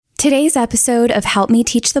Today's episode of Help Me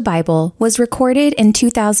Teach the Bible was recorded in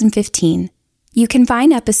 2015. You can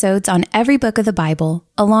find episodes on every book of the Bible,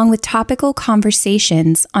 along with topical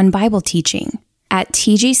conversations on Bible teaching at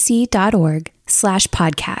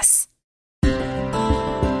tgc.org/podcasts.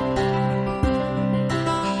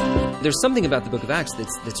 There's something about the book of Acts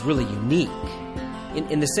that's really unique.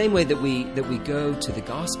 In the same way that we go to the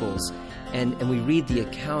Gospels and we read the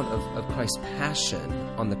account of Christ's passion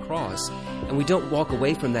on the cross, and we don't walk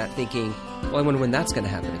away from that thinking, well, I wonder when that's going to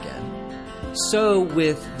happen again. So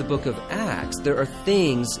with the book of Acts, there are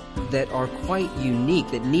things that are quite unique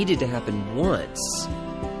that needed to happen once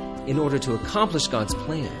in order to accomplish God's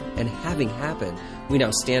plan. And having happened, we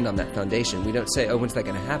now stand on that foundation. We don't say, oh, when's that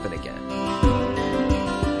going to happen again?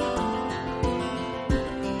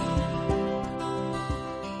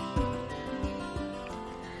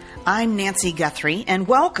 I'm Nancy Guthrie, and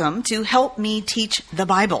welcome to Help Me Teach the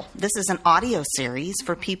Bible. This is an audio series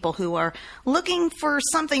for people who are looking for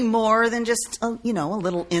something more than just, a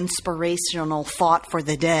little inspirational thought for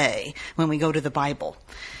the day when we go to the Bible.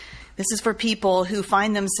 This is for people who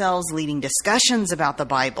find themselves leading discussions about the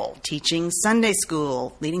Bible, teaching Sunday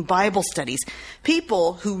school, leading Bible studies,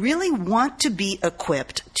 people who really want to be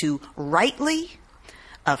equipped to rightly,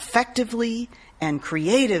 effectively, and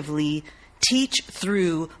creatively teach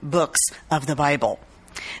through books of the Bible.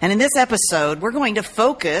 And in this episode, we're going to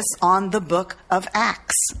focus on the book of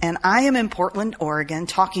Acts. And I am in Portland, Oregon,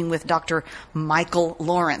 talking with Dr. Michael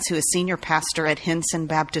Lawrence, who is senior pastor at Hinson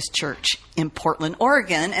Baptist Church in Portland,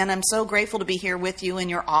 Oregon. And I'm so grateful to be here with you in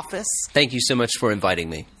your office. Thank you so much for inviting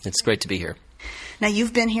me. It's great to be here. Now,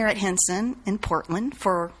 you've been here at Hinson in Portland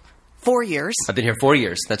for 4 years. I've been here 4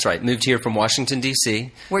 years. That's right. Moved here from Washington,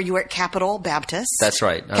 D.C. Where you were at Capitol Baptist. That's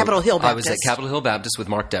right. Capitol Hill Baptist. I was at Capitol Hill Baptist with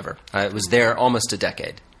Mark Dever. I was there almost a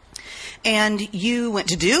decade. And you went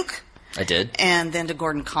to Duke. I did. And then to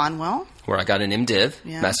Gordon Conwell. Where I got an MDiv,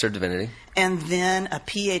 Master of Divinity. And then a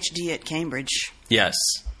PhD at Cambridge. Yes.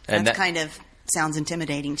 And that kind of sounds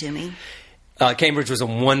intimidating to me. Cambridge was a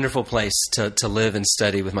wonderful place to live and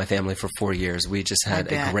study with my family for 4 years. We just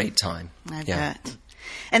had a great time. I bet.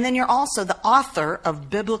 And then you're also the author of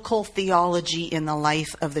Biblical Theology in the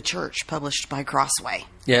Life of the Church, published by Crossway.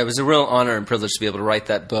 Yeah, it was a real honor and privilege to be able to write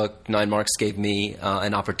that book. 9 Marks gave me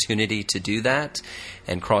an opportunity to do that,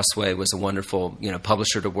 and Crossway was a wonderful,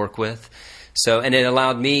 publisher to work with. And it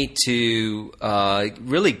allowed me to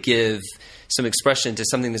really give some expression to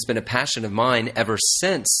something that's been a passion of mine ever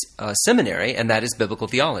since seminary, and that is biblical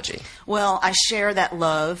theology. Well, I share that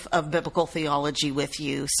love of biblical theology with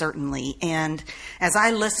you, certainly. And as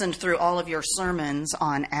I listened through all of your sermons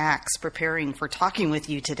on Acts, preparing for talking with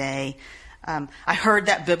you today, I heard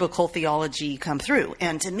that biblical theology come through.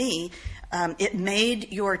 And to me, it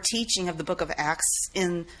made your teaching of the book of Acts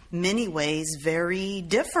in many ways very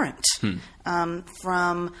different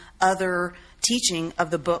from other teaching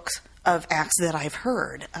of the books of Acts that I've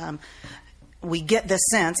heard. We get the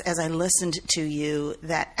sense, as I listened to you,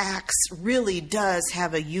 that Acts really does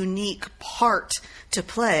have a unique part to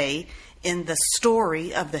play in the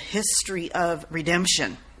story of the history of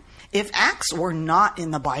redemption. If Acts were not in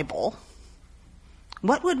the Bible,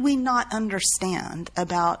 what would we not understand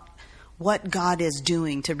about what God is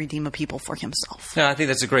doing to redeem a people for himself? Yeah, I think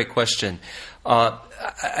that's a great question. I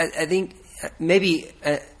think maybe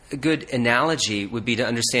a good analogy would be to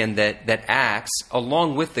understand that Acts,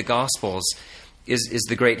 along with the Gospels, is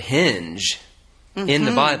the great hinge in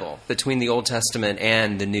the Bible between the Old Testament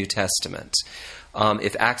and the New Testament.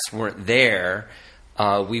 If Acts weren't there,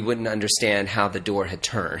 we wouldn't understand how the door had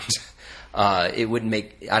turned. It wouldn't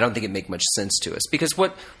make. I don't think it make much sense to us, because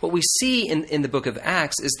what we see in the book of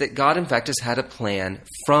Acts is that God, in fact, has had a plan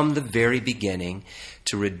from the very beginning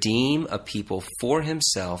to redeem a people for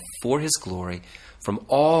himself, for his glory, from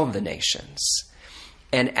all the nations.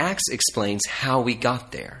 And Acts explains how we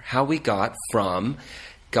got there, how we got from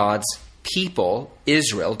God's people,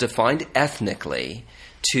 Israel, defined ethnically,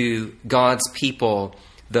 to God's people,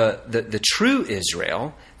 the true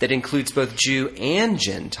Israel, that includes both Jew and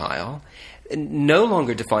Gentile, no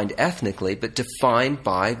longer defined ethnically, but defined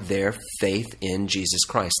by their faith in Jesus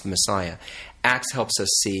Christ, the Messiah. Acts helps us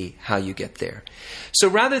see how you get there. So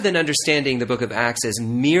rather than understanding the book of Acts as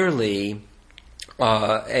merely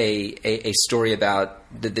a story about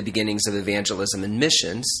the beginnings of evangelism and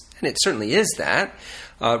missions, and it certainly is that,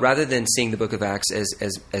 rather than seeing the book of Acts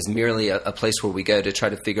as merely a place where we go to try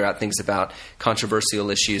to figure out things about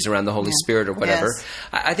controversial issues around the Holy Spirit or whatever, Yes.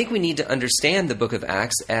 I think we need to understand the book of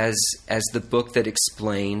Acts as the book that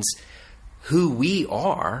explains who we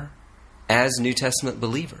are as New Testament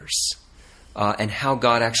believers, and how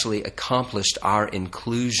God actually accomplished our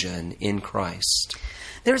inclusion in Christ.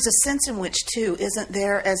 There's a sense in which, too, isn't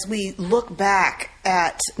there, as we look back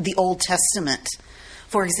at the Old Testament,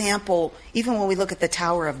 for example, even when we look at the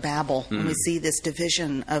Tower of Babel, when we see this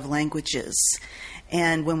division of languages,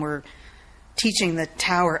 and when we're teaching the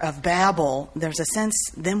Tower of Babel, there's a sense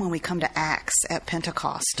then when we come to Acts at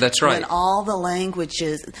Pentecost. That's right. When all the language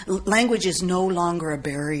is no longer a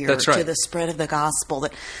barrier That's right. to the spread of the gospel.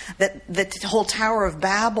 That the whole Tower of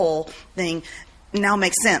Babel thing now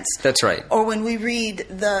makes sense. That's right. Or when we read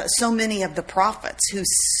so many of the prophets who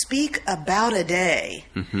speak about a day,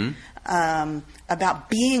 about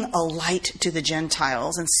being a light to the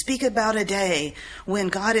Gentiles, and speak about a day when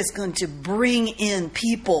God is going to bring in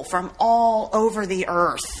people from all over the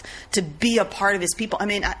earth to be a part of his people. I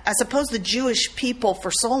mean, I suppose the Jewish people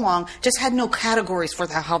for so long just had no categories for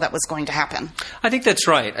how that was going to happen. I think that's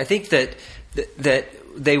right. I think that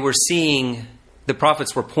they were seeing, the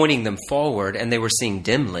prophets were pointing them forward, and they were seeing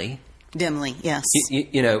dimly. Dimly, yes.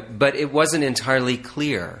 But it wasn't entirely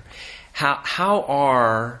clear. How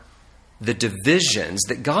are the divisions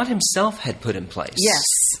that God himself had put in place? Yes.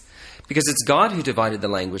 Because it's God who divided the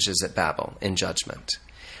languages at Babel in judgment.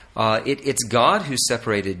 It's God who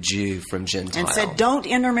separated Jew from Gentile. And said, don't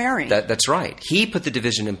intermarry. That's right. He put the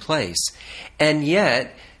division in place. And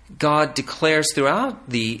yet, God declares throughout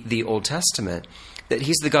the Old Testament that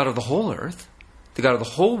he's the God of the whole earth, the God of the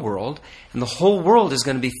whole world, and the whole world is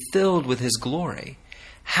going to be filled with his glory.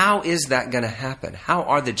 How is that going to happen? How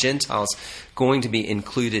are the Gentiles going to be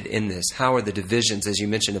included in this? How are the divisions, as you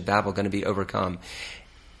mentioned, of Babel going to be overcome?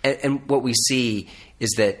 And what we see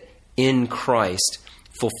is that in Christ,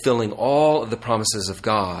 fulfilling all of the promises of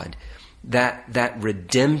God, that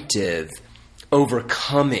redemptive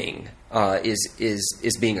overcoming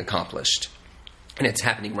is being accomplished. And it's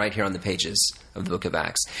happening right here on the pages of the book of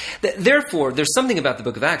Acts. Therefore, there's something about the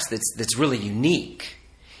book of Acts that's really unique.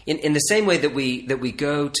 In the same way that we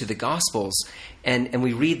go to the Gospels and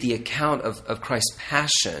we read the account of Christ's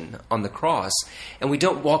passion on the cross, and we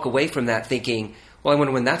don't walk away from that thinking, well, I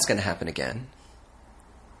wonder when that's going to happen again.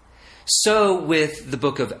 So with the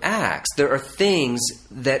book of Acts, there are things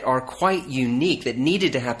that are quite unique that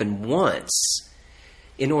needed to happen once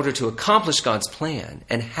in order to accomplish God's plan.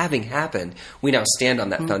 And having happened, we now stand on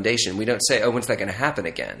that foundation. We don't say, oh, when's that going to happen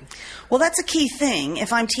again? Well, that's a key thing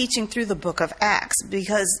if I'm teaching through the book of Acts,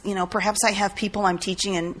 because, perhaps I have people I'm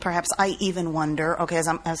teaching, and perhaps I even wonder, okay, as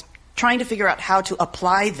I was trying to figure out how to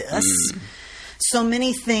apply this, so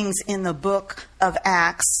many things in the book of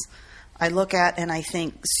Acts I look at and I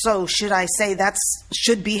think, so should I say that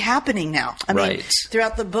should be happening now? I mean,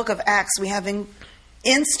 throughout the book of Acts, we have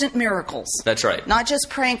instant miracles. That's right. Not just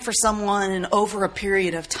praying for someone and over a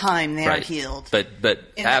period of time they are healed. But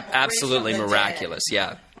absolutely miraculous.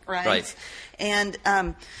 Yeah. Right. And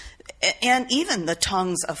even the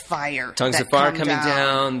tongues of fire. Tongues of fire coming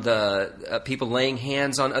down, the people laying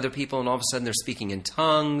hands on other people, and all of a sudden they're speaking in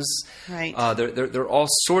tongues. Right. There are all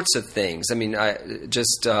sorts of things. I mean,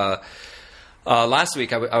 last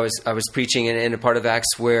week I was preaching in a part of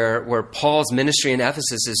Acts where Paul's ministry in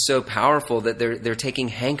Ephesus is so powerful that they're taking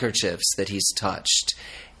handkerchiefs that he's touched,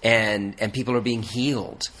 and people are being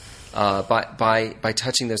healed by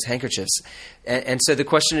touching those handkerchiefs. And so the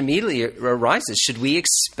question immediately arises: should we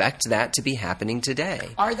expect that to be happening today?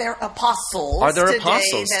 Are there apostles?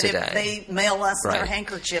 today? If they mail us their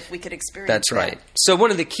handkerchief, we could experience That's that? right. So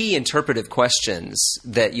one of the key interpretive questions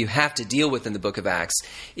that you have to deal with in the book of Acts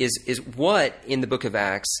is what in the book of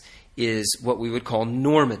Acts is what we would call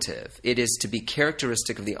normative. It is to be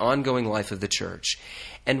characteristic of the ongoing life of the church.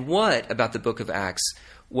 And what about the book of Acts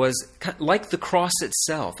was, like the cross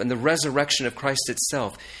itself and the resurrection of Christ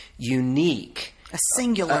itself, unique. A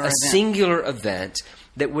singular event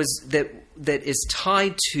that is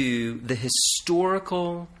tied to the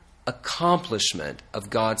historical accomplishment of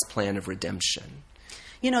God's plan of redemption.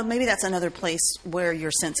 Maybe that's another place where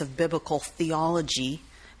your sense of biblical theology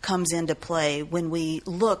comes into play. When we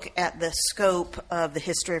look at the scope of the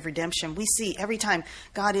history of redemption, we see every time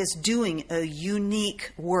God is doing a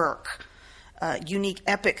unique work, unique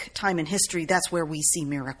epic time in history, that's where we see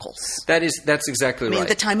miracles. That's exactly right. At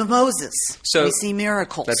the time of Moses, we see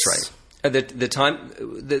miracles. That's right.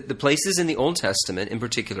 The places in the Old Testament, in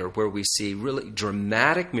particular, where we see really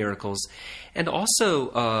dramatic miracles, and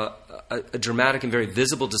also a dramatic and very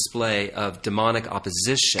visible display of demonic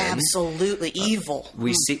opposition. Absolutely, evil.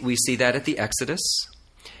 We see that at the Exodus,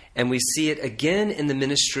 and we see it again in the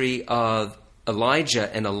ministry of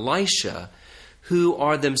Elijah and Elisha, who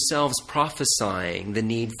are themselves prophesying the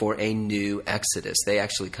need for a new Exodus. They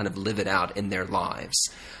actually kind of live it out in their lives.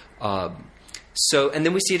 And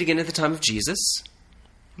then we see it again at the time of Jesus,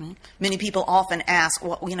 Many people often ask,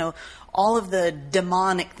 well, all of the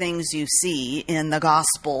demonic things you see in the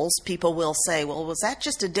Gospels, people will say, well, was that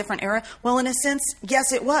just a different era? Well, in a sense,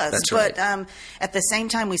 yes, it was. That's but right. At the same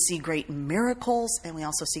time, we see great miracles, and we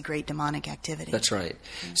also see great demonic activity. That's right.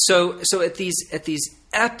 So at these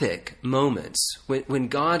epic moments, when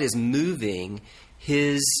God is moving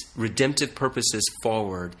His redemptive purposes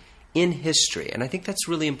forward in history, and I think that's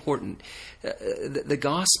really important. The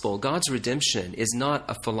gospel, God's redemption, is not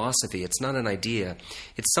a philosophy. It's not an idea.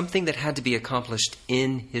 It's something that had to be accomplished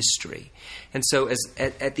in history. And so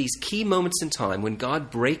at these key moments in time, when God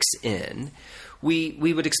breaks in, we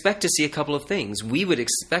would expect to see a couple of things. We would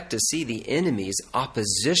expect to see the enemy's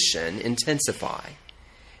opposition intensify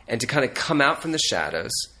and to kind of come out from the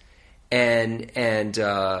shadows and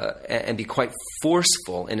be quite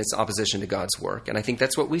forceful in its opposition to God's work. And I think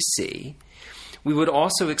that's what we see. We would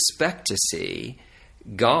also expect to see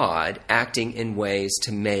God acting in ways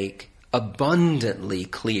to make abundantly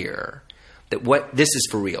clear that this is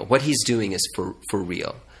for real. What He's doing is for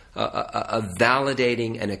real. A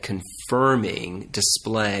validating and a confirming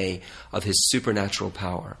display of His supernatural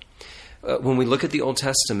power. When we look at the Old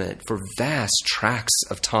Testament, for vast tracts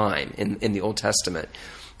of time in the Old Testament,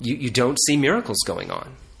 you don't see miracles going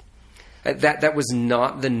on. That was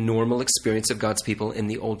not the normal experience of God's people in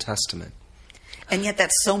the Old Testament. And yet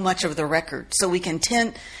that's so much of the record. So we can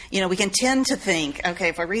tend to think, okay,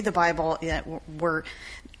 if I read the Bible,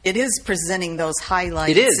 it is presenting those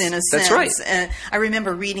highlights. It is. In a That's sense. right. I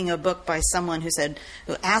remember reading a book by someone who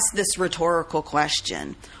asked this rhetorical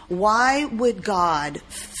question: why would God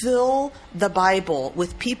fill the Bible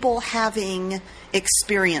with people having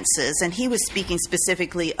experiences? And he was speaking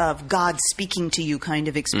specifically of God speaking to you kind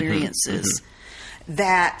of experiences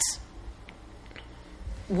that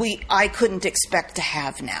I couldn't expect to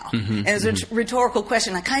have now. And it was a rhetorical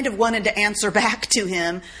question. I kind of wanted to answer back to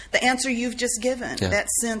him the answer you've just given, that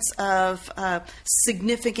sense of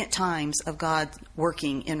significant times of God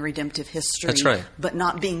working in redemptive history, That's right. but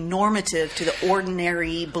not being normative to the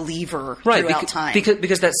ordinary believer throughout time.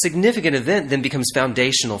 Because that significant event then becomes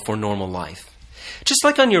foundational for normal life. Just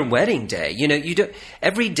like on your wedding day.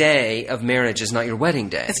 Every day of marriage is not your wedding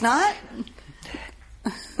day. It's not?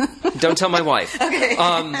 Don't tell my wife. Okay.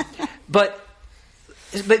 But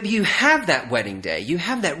you have that wedding day. You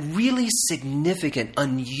have that really significant,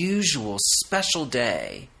 unusual, special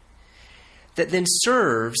day that then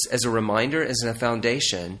serves as a reminder, as a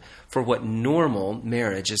foundation for what normal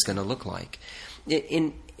marriage is going to look like.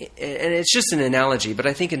 And it's just an analogy, but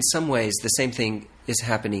I think in some ways the same thing is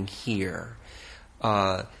happening here.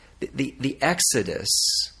 The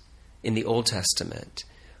Exodus in the Old Testament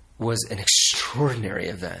was an extraordinary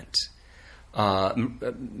event,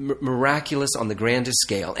 miraculous on the grandest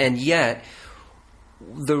scale, and yet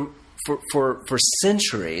for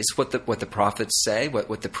centuries, what the prophets say,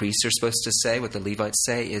 what the priests are supposed to say, what the Levites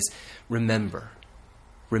say is remember,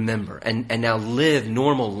 and now live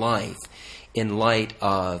normal life in light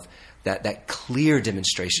of that clear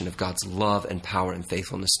demonstration of God's love and power and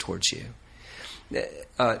faithfulness towards you.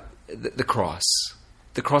 The cross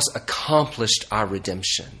accomplished our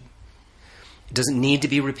redemption. It doesn't need to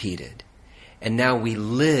be repeated. And now we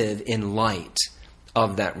live in light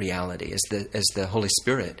of that reality as the Holy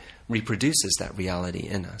Spirit reproduces that reality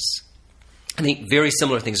in us. I think very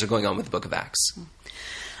similar things are going on with the book of Acts.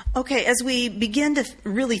 Okay, as we begin to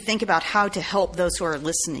really think about how to help those who are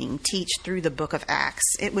listening teach through the book of Acts,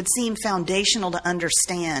 it would seem foundational to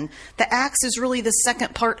understand that Acts is really the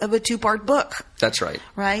second part of a two-part book. That's right.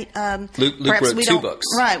 Right? Luke wrote two books.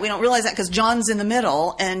 Right, we don't realize that because John's in the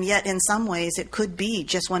middle, and yet in some ways it could be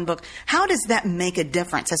just one book. How does that make a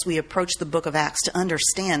difference as we approach the book of Acts to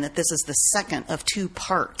understand that this is the second of two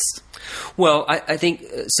parts? Well, I think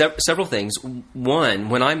several things. One,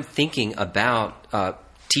 when I'm thinking about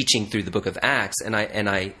teaching through the book of Acts, and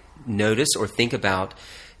I notice or think about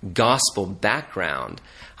gospel background,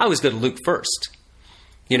 I always go to Luke first.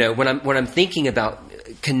 When I'm thinking about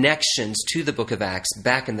connections to the book of Acts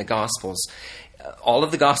back in the Gospels, all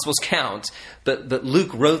of the Gospels count, but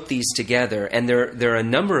Luke wrote these together, and there are a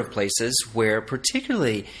number of places where,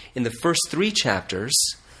 particularly in the first 3 chapters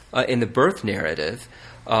in the birth narrative,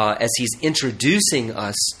 as he's introducing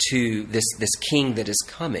us to this king that is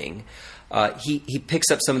coming, he picks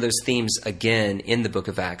up some of those themes again in the book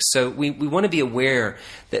of Acts. So we want to be aware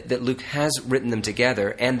that Luke has written them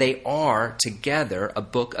together, and they are together a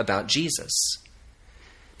book about Jesus.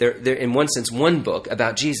 They're in one sense one book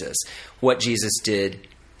about Jesus, what Jesus did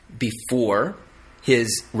before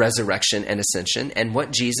his resurrection and ascension, and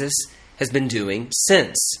what Jesus has been doing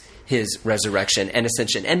since his resurrection and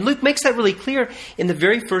ascension. And Luke makes that really clear in the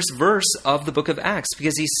very first verse of the book of Acts,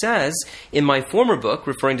 because he says, in my former book,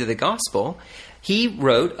 referring to the gospel, he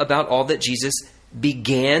wrote about all that Jesus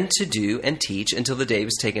began to do and teach until the day he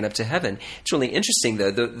was taken up to heaven. It's really interesting,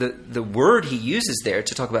 though. The word he uses there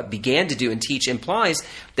to talk about began to do and teach implies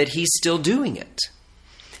that he's still doing it.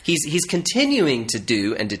 He's continuing to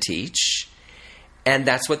do and to teach, and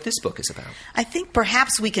that's what this book is about. I think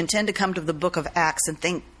perhaps we can tend to come to the book of Acts and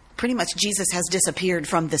think pretty much Jesus has disappeared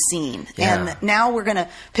from the scene. Yeah. And now we're going to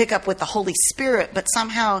pick up with the Holy Spirit, but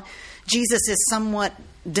somehow Jesus is somewhat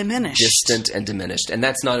diminished. Distant and diminished. And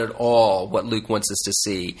that's not at all what Luke wants us to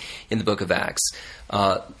see in the book of Acts.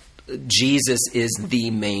 Jesus is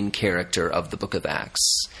the main character of the book of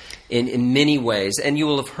Acts in many ways. And you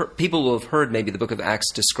will have heard, people will have heard maybe the book of Acts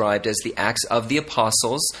described as the Acts of the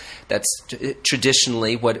Apostles. That's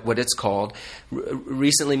traditionally what it's called.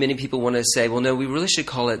 Recently, many people want to say, well, no, we really should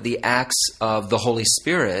call it the Acts of the Holy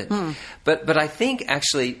Spirit. But I think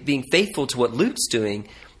actually being faithful to what Luke's doing,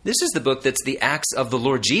 this is the book that's the Acts of the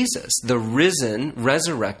Lord Jesus, the risen,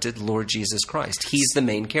 resurrected Lord Jesus Christ. He's the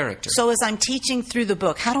main character. So as I'm teaching through the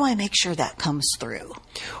book, how do I make sure that comes through?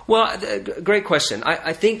 Well, great question.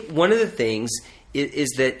 I think one of the things is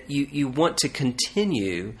that you want to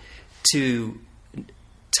continue to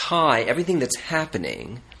tie everything that's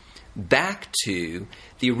happening back to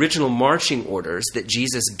the original marching orders that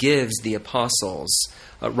Jesus gives the apostles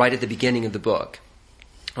right at the beginning of the book.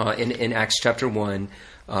 In Acts chapter 1,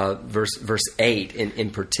 verse 8 in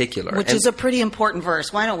particular. Which is a pretty important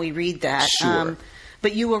verse. Why don't we read that? Sure.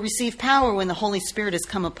 But you will receive power when the Holy Spirit has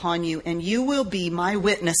come upon you, and you will be my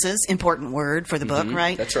witnesses. Important word for the book,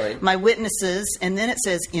 right? That's right. My witnesses. And then it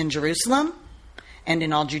says, in Jerusalem, and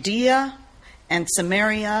in all Judea, and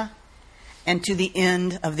Samaria, and to the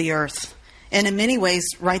end of the earth. And in many ways,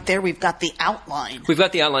 right there, we've got the outline. We've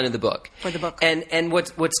got the outline of the book. For the book. And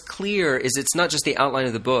what's clear is it's not just the outline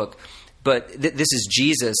of the book, but this is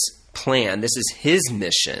Jesus' plan. This is his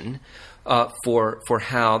mission for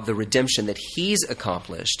how the redemption that he's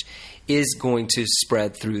accomplished is going to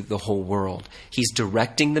spread through the whole world. He's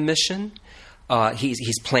directing the mission.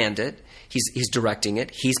 He's planned it. He's directing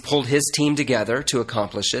it. He's pulled his team together to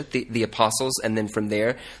accomplish it, the apostles, and then from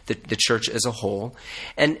there, the church as a whole.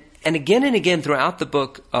 And again throughout the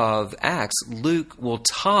book of Acts, Luke will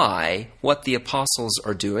tie what the apostles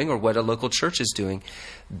are doing or what a local church is doing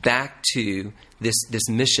back to this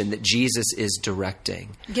mission that Jesus is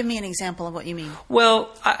directing. Give me an example of what you mean.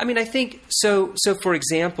 Well, I mean, I think so. For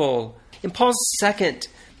example, in Paul's second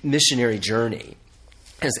missionary journey,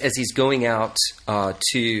 as he's going out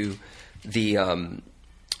to the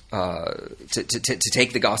to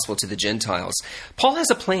take the gospel to the Gentiles, Paul has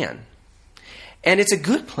a plan. And it's a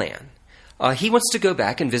good plan. He wants to go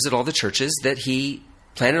back and visit all the churches that he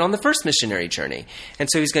planted on the first missionary journey. And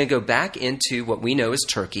so he's going to go back into what we know as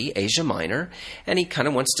Turkey, Asia Minor, and he kind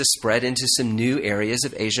of wants to spread into some new areas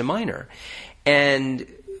of Asia Minor. And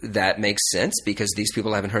that makes sense because these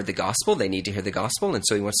people haven't heard the gospel. They need to hear the gospel, and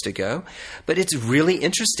so he wants to go. But it's really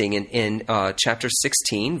interesting in chapter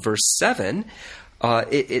 16, verse 7,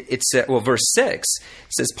 it says, verse 6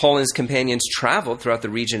 says, Paul and his companions traveled throughout the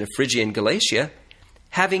region of Phrygia and Galatia,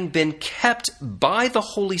 having been kept by the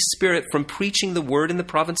Holy Spirit from preaching the word in the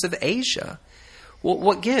province of Asia. Well,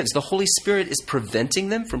 what gives? The Holy Spirit is preventing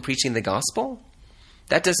them from preaching the gospel?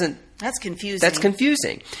 That's confusing. That's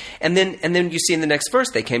confusing. And then you see in the next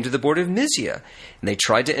verse, they came to the border of Mysia, and they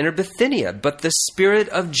tried to enter Bithynia, but the Spirit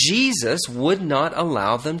of Jesus would not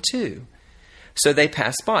allow them to. So they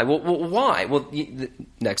passed by. Well, why? Well, the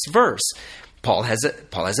next verse, Paul has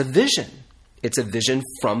a vision. It's a vision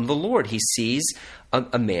from the Lord. He sees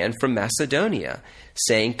a man from Macedonia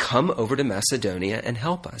saying, "Come over to Macedonia and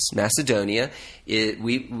help us." Macedonia,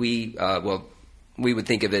 we would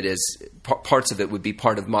think of it as parts of it would be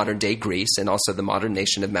part of modern day Greece and also the modern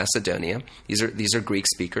nation of Macedonia. These are Greek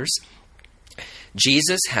speakers.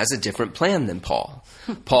 Jesus has a different plan than Paul.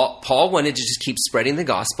 Paul wanted to just keep spreading the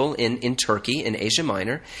gospel in Turkey, in Asia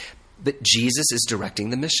Minor, but Jesus is directing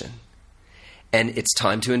the mission. And it's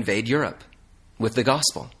time to invade Europe with the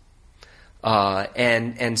gospel.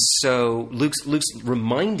 And so Luke's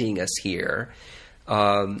reminding us here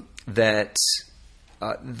that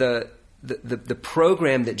the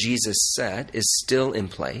program that Jesus set is still in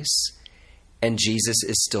place, and Jesus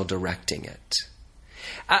is still directing it.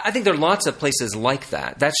 I think there are lots of places like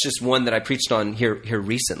that. That's just one that I preached on here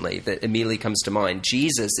recently that immediately comes to mind.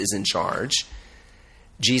 Jesus is in charge.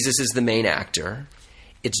 Jesus is the main actor.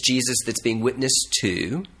 It's Jesus that's being witnessed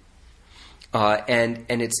to. And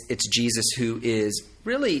it's Jesus who is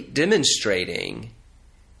really demonstrating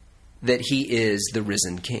that he is the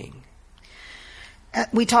risen king.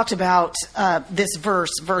 We talked about this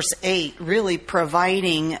verse 8, really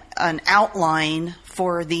providing an outline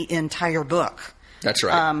for the entire book. That's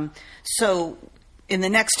right. So in the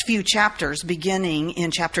next few chapters, beginning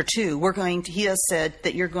in chapter 2, he has said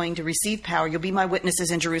that you're going to receive power. You'll be my witnesses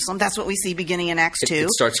in Jerusalem. That's what we see beginning in Acts 2.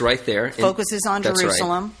 It starts right there. Focuses on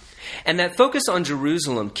Jerusalem. Right. And that focus on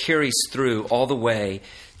Jerusalem carries through all the way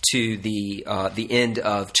to the end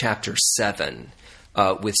of chapter 7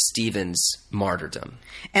 with Stephen's martyrdom.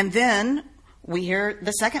 And then we hear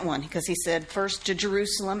the second one, because he said first to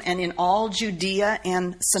Jerusalem and in all Judea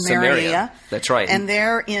and Samaria. That's right. And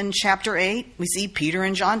there in chapter 8, we see Peter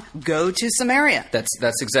and John go to Samaria.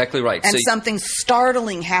 That's exactly right. And something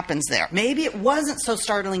startling happens there. Maybe it wasn't so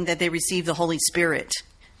startling that they received the Holy Spirit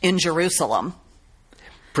in Jerusalem.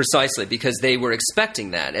 Precisely, because they were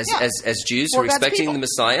expecting that. As Jews who were expecting the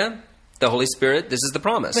Messiah, the Holy Spirit, this is the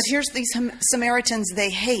promise. But here's these Samaritans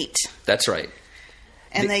they hate. That's right.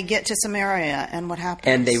 And they get to Samaria, and what happens?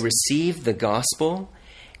 And they receive the gospel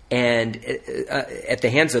and at the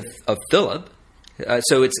hands of Philip.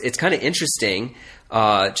 So it's kind of interesting,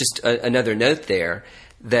 just another note there,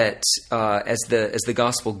 that as the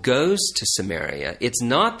gospel goes to Samaria, it's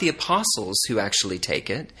not the apostles who actually take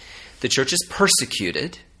it. The church is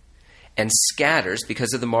persecuted and scatters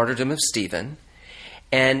because of the martyrdom of Stephen.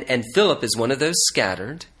 And Philip is one of those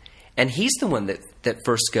scattered. And he's the one that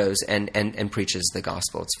first goes and preaches the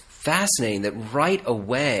gospel. It's fascinating that right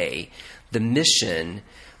away the mission,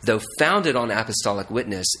 though founded on apostolic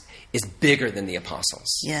witness, is bigger than the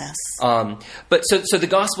apostles. Yes. But so the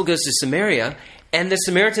gospel goes to Samaria, and the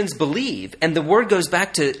Samaritans believe. And the word goes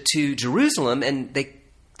back to Jerusalem, and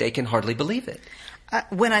they can hardly believe it.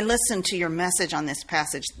 When I listened to your message on this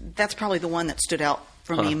passage, that's probably the one that stood out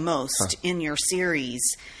for me most in your series.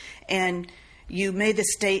 And you made the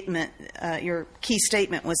statement, your key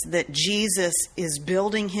statement was that Jesus is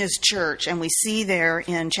building his church. And we see there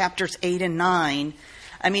in chapters 8 and 9,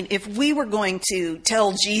 I mean, if we were going to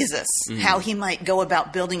tell Jesus how he might go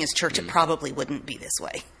about building his church, it probably wouldn't be this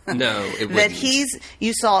way. No, it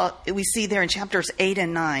wouldn't. We see there in chapters 8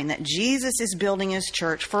 and 9 that Jesus is building his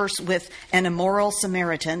church first with an immoral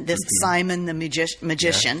Samaritan, this Simon the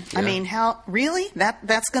magician. Yeah. I mean,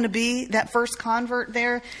 that's going to be that first convert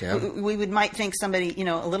there? Yeah. We might think somebody,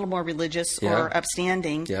 a little more religious or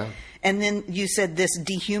upstanding. Yeah. And then you said this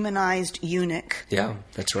dehumanized eunuch. Yeah,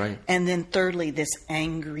 that's right. And then thirdly, this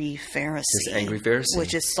angry Pharisee.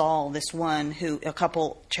 Which is Saul, this one who a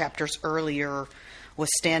couple chapters earlier was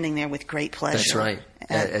standing there with great pleasure. That's right,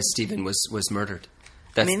 as Stephen was murdered.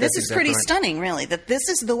 This is pretty stunning, really, that this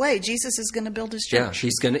is the way Jesus is going to build his church. Yeah,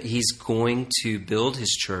 he's going to build his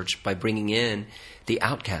church by bringing in the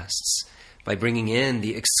outcasts, by bringing in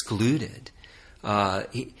the excluded.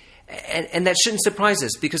 And that shouldn't surprise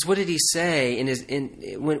us, because what did he say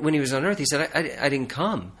when he was on earth? He said, I didn't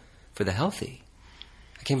come for the healthy.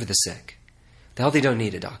 I came for the sick. The healthy don't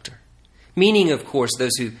need a doctor. Meaning, of course,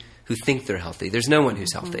 those who think they're healthy. There's no one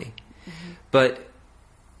who's healthy. Mm-hmm.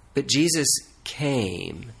 But Jesus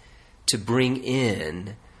came to bring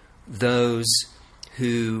in those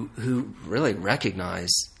who really recognize,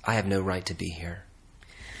 I have no right to be here.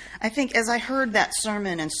 I think as I heard that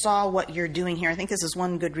sermon and saw what you're doing here, I think this is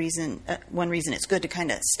one reason it's good to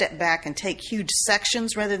kind of step back and take huge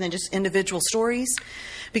sections rather than just individual stories,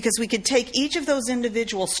 because we could take each of those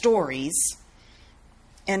individual stories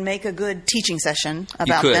and make a good teaching session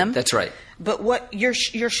about them. That's right. But what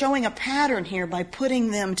you're showing a pattern here by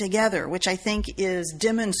putting them together, which I think is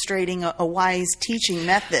demonstrating a wise teaching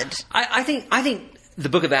method. I think the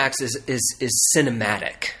Book of Acts is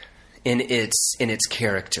cinematic in its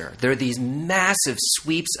character. There are these massive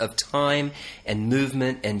sweeps of time and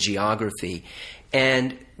movement and geography,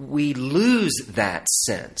 and we lose that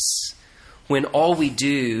sense when all we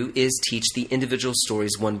do is teach the individual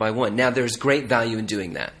stories one by one. Now, there's great value in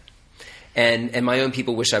doing that. And my own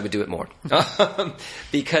people wish I would do it more.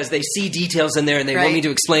 Because they see details in there and they want me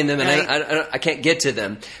to explain them, and I can't get to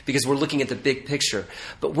them because we're looking at the big picture.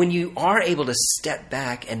 But when you are able to step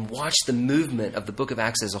back and watch the movement of the Book of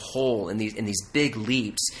Acts as a whole in these big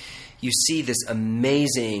leaps, you see this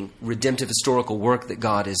amazing redemptive historical work that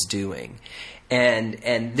God is doing.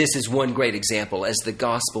 And this is one great example as the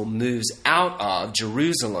gospel moves out of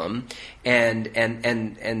Jerusalem and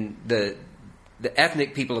the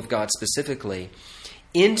ethnic people of God specifically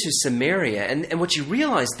into Samaria. And what you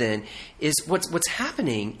realize then is what's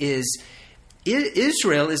happening is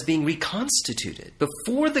Israel is being reconstituted.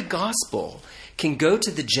 Before the gospel can go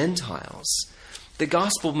to the Gentiles, the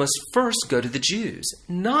gospel must first go to the Jews,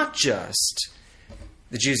 not just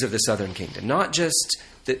the Jews of the southern kingdom, not just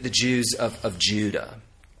the Jews of Judah,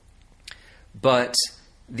 but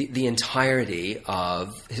the entirety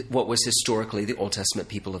of what was historically the Old Testament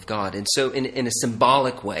people of God. And so in a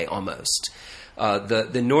symbolic way almost,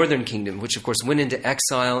 the northern kingdom, which of course went into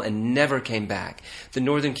exile and never came back. The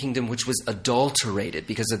northern kingdom, which was adulterated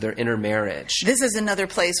because of their intermarriage. This is another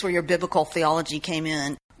place where your biblical theology came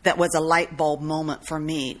in. That was a light bulb moment for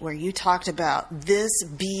me, where you talked about this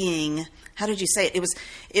being, how did you say it?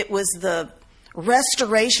 It was the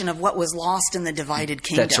restoration of what was lost in the divided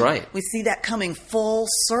kingdom. That's right. We see that coming full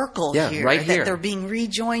circle here. Right here. That they're being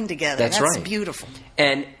rejoined together. That's right. Beautiful.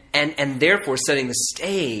 And therefore setting the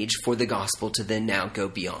stage for the gospel to then now go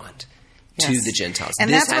beyond to the Gentiles. And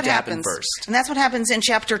this that's had what to happens, happen first. And that's what happens in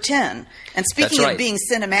chapter 10. And speaking That's right. of being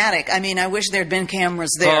cinematic, I mean, I wish there had been cameras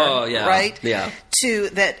there, right? Yeah.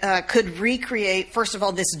 That could recreate, first of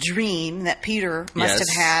all, this dream that Peter must have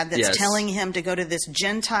had that's telling him to go to this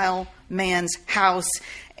Gentile man's house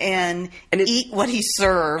and eat what he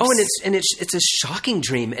serves. Oh, and it's a shocking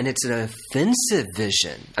dream, and it's an offensive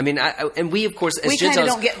vision. I mean, and we, of course, as Gentiles,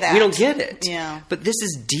 don't get that. We don't get it. Yeah. But this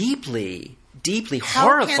is deeply How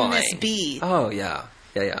horrifying. can this be? Oh, yeah.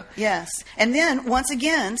 Yes. And then, once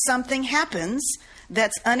again, something happens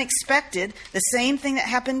that's unexpected. The same thing that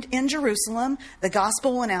happened in Jerusalem. The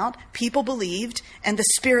gospel went out, people believed, and the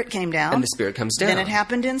Spirit came down. And the Spirit comes down. Then it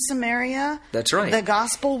happened in Samaria. That's right. The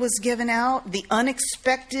gospel was given out. The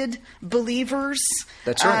unexpected believers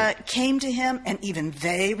came to him, and even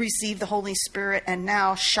they received the Holy Spirit. And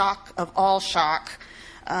now, shock of all shock,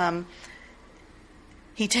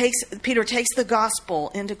 Peter takes the gospel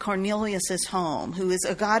into Cornelius' home, who is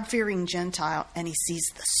a God-fearing Gentile, and he sees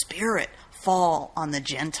the Spirit fall on the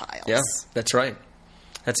Gentiles. Yeah, that's right.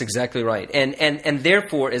 That's exactly right. And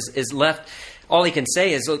therefore is left, all he can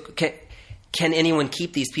say is, look, can anyone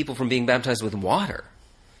keep these people from being baptized with water?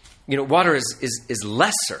 You know, water is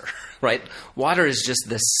lesser, right? Water is just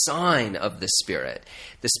the sign of the Spirit.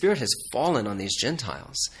 The Spirit has fallen on these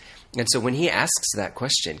Gentiles. And so when he asks that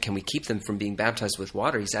question, can we keep them from being baptized with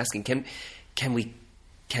water? He's asking, can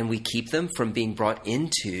we keep them from being brought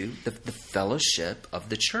into the fellowship of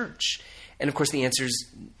the church? And of course the answer is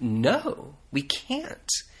no, we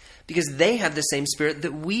can't, because they have the same Spirit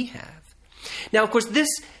that we have. Now, of course, this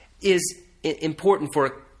is important for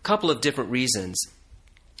a couple of different reasons.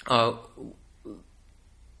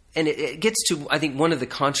 And it gets to, I think, one of the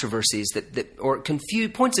controversies or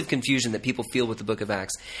points of confusion that people feel with the book of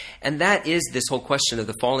Acts. And that is this whole question of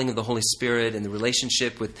the falling of the Holy Spirit and the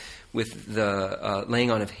relationship with the laying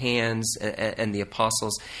on of hands and the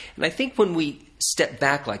apostles. And I think when we step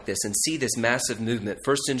back like this and see this massive movement,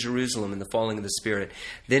 first in Jerusalem and the falling of the Spirit,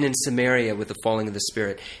 then in Samaria with the falling of the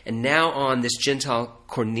Spirit, and now on this Gentile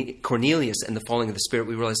Cornelius and the falling of the Spirit,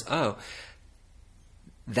 we realize, oh,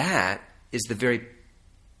 that is the very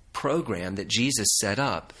program that Jesus set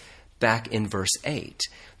up back in verse 8.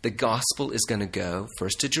 The gospel is going to go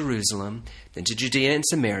first to Jerusalem, then to Judea and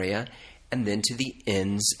Samaria, and then to the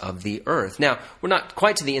ends of the earth. Now, we're not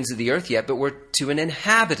quite to the ends of the earth yet, but we're to an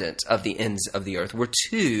inhabitant of the ends of the earth. We're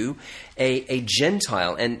to a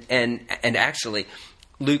Gentile. And actually,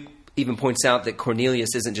 Luke even points out that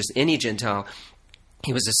Cornelius isn't just any Gentile.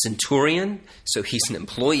 He was a centurion, so he's an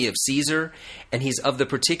employee of Caesar, and he's of the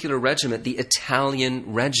particular regiment, the Italian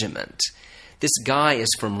regiment. This guy is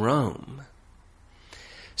from Rome.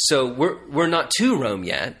 So we're not to Rome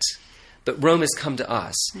yet, but Rome has come to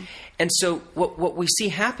us. And so what we see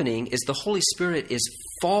happening is the Holy Spirit is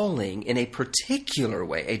falling in a particular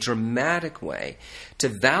way, a dramatic way, to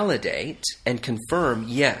validate and confirm,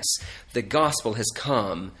 yes, the gospel has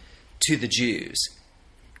come to the Jews.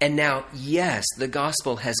 And now, yes, the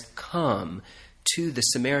gospel has come to the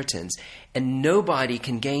Samaritans, and nobody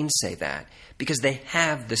can gainsay that because they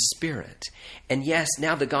have the Spirit. And yes,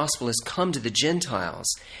 now the gospel has come to the Gentiles.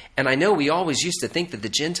 And I know we always used to think that the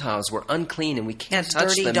Gentiles were unclean and we can't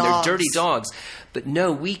touch them. They're dirty dogs. But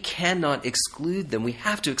no, we cannot exclude them. We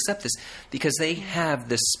have to accept this because they have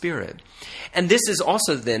the Spirit. And this is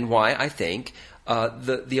also then why I think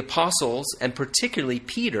the apostles, and particularly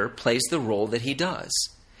Peter, plays the role that he does.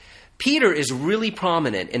 Peter is really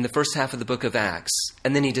prominent in the first half of the book of Acts,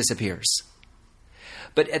 and then he disappears.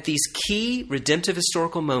 But at these key redemptive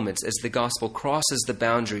historical moments, as the gospel crosses the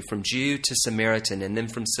boundary from Jew to Samaritan, and then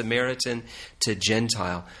from Samaritan to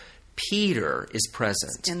Gentile, Peter is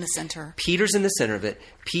present. In the center. Peter's in the center of it.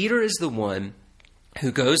 Peter is the one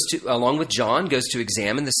who goes to, along with John, goes to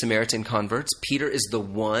examine the Samaritan converts. Peter is the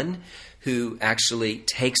one who actually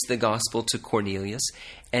takes the gospel to Cornelius.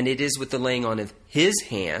 And it is with the laying on of his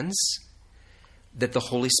hands that the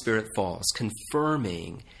Holy Spirit falls,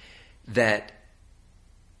 confirming that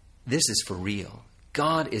this is for real.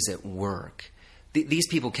 God is at work. These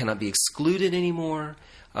people cannot be excluded anymore.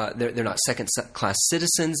 They're not second-class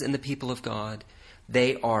citizens in the people of God.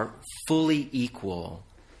 They are fully equal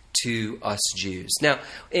to us Jews. Now,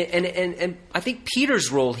 and I think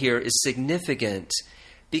Peter's role here is significant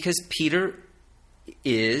because Peter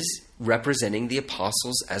is representing the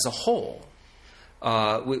apostles as a whole.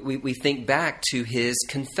 We think back to his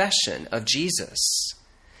confession of Jesus.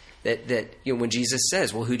 That when Jesus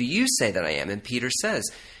says, well, who do you say that I am? And Peter says,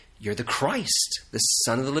 you're the Christ, the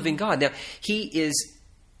Son of the living God. Now, he is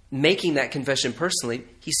making that confession personally.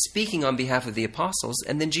 He's speaking on behalf of the apostles.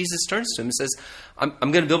 And then Jesus turns to him and says, I'm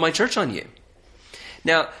going to build my church on you.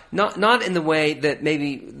 Now, not in the way that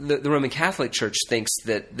maybe the Roman Catholic Church thinks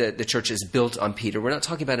that the church is built on Peter. We're not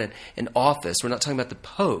talking about an office. We're not talking about the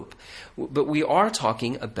Pope. But we are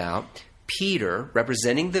talking about Peter,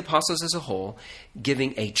 representing the apostles as a whole,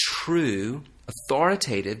 giving a true,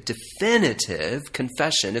 authoritative, definitive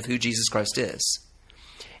confession of who Jesus Christ is.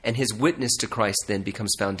 And his witness to Christ then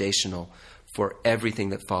becomes foundational for everything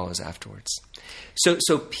that follows afterwards.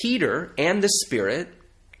 So Peter and the Spirit,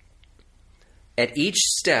 at each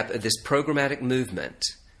step of this programmatic movement,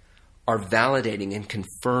 are validating and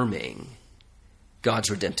confirming God's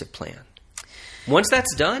redemptive plan. Once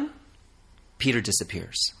that's done, Peter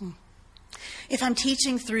disappears. If I'm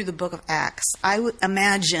teaching through the book of Acts, I would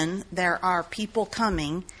imagine there are people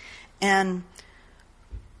coming, and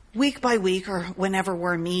week by week or whenever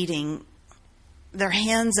we're meeting, their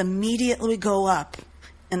hands immediately go up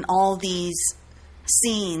in all these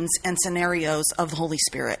scenes and scenarios of the Holy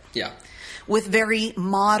Spirit. Yeah. With very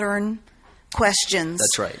modern questions.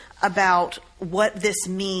 That's right. About what this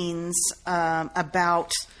means,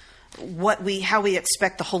 about how we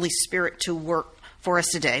expect the Holy Spirit to work for us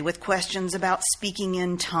today, with questions about speaking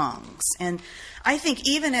in tongues. And I think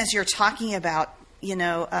even as you're talking about,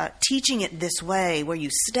 teaching it this way, where you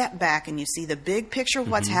step back and you see the big picture of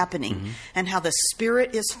what's happening and how the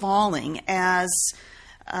Spirit is falling as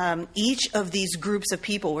each of these groups of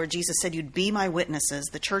people where Jesus said, you'd be my witnesses,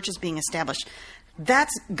 the church is being established,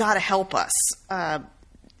 that's got to help us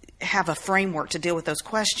have a framework to deal with those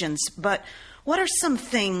questions. But what are some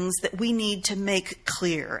things that we need to make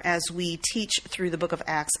clear as we teach through the book of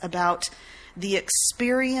Acts about the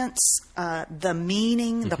experience, the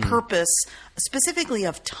meaning, the purpose, specifically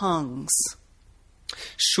of tongues?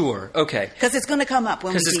 Sure. Okay. Because it's going to come up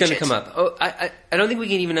when we teach it. Because it's going to come up. Oh, I don't think we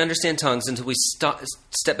can even understand tongues until we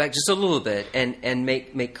step back just a little bit and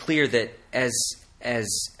make clear that as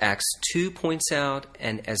Acts 2 points out,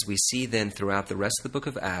 and as we see then throughout the rest of the book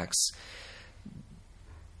of Acts,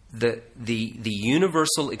 the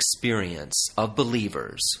universal experience of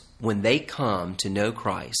believers when they come to know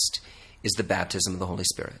Christ is the baptism of the Holy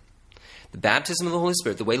Spirit. The baptism of the Holy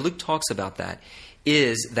Spirit, the way Luke talks about that,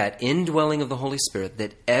 is that indwelling of the Holy Spirit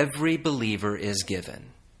that every believer is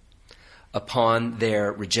given upon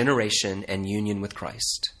their regeneration and union with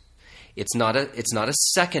Christ. It's not a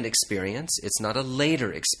second experience. It's not a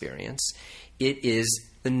later experience. It is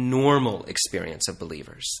the normal experience of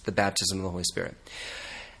believers, the baptism of the Holy Spirit.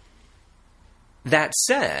 That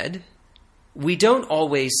said, we don't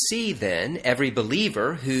always see then every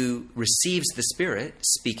believer who receives the Spirit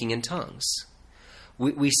speaking in tongues.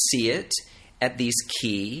 We see it at these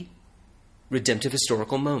key redemptive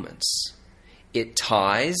historical moments. It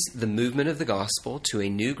ties the movement of the gospel to a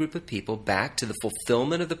new group of people back to the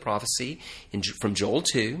fulfillment of the prophecy from Joel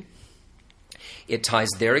 2. It ties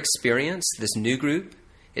their experience, this new group,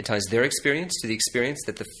 it ties their experience to the experience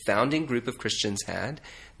that the founding group of Christians had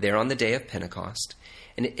there on the day of Pentecost.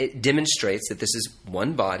 And it demonstrates that this is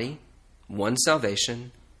one body, one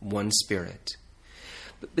salvation, one Spirit.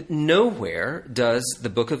 But nowhere does the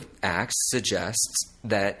book of Acts suggest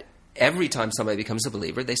that every time somebody becomes a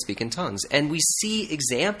believer, they speak in tongues. And we see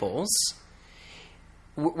examples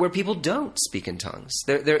where people don't speak in tongues.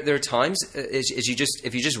 There are times, if you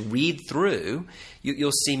just read through,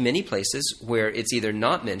 you'll see many places where it's either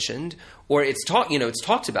not mentioned or it's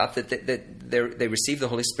talked about that they receive the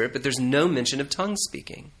Holy Spirit, but there's no mention of tongue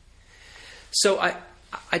speaking. So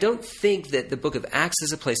I don't think that the book of Acts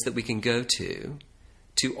is a place that we can go to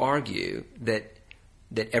argue that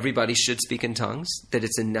everybody should speak in tongues, that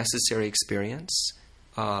it's a necessary experience,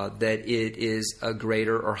 that it is a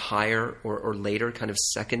greater or higher or later kind of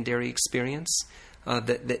secondary experience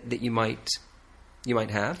that you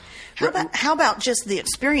might have. How about just the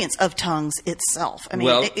experience of tongues itself? I mean,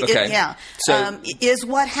 okay. So, is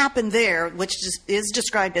what happened there, which is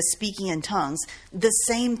described as speaking in tongues, the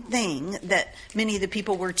same thing that many of the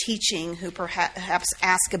people were teaching who perhaps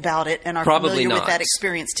ask about it and are familiar with that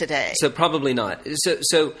experience today? So probably not.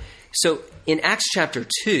 So in Acts chapter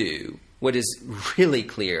 2, what is really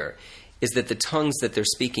clear is that the tongues that they're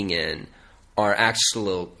speaking in are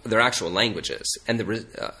actual languages, and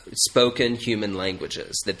the spoken human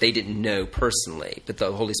languages that they didn't know personally, but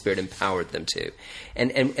the Holy Spirit empowered them to.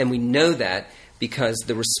 And we know that because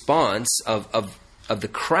the response of the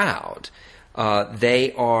crowd,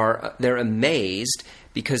 they're amazed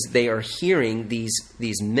because they are hearing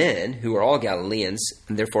these men who are all Galileans,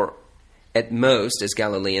 and therefore at most as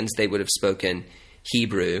Galileans they would have spoken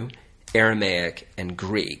Hebrew, Aramaic, and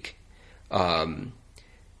Greek.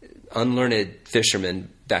 Unlearned fishermen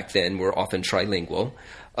back then were often trilingual,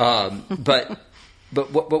 but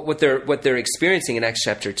what they're experiencing in Acts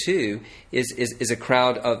chapter 2 is a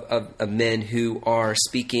crowd of men who are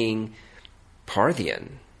speaking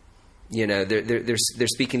Parthian. You know, they're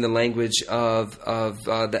speaking the language of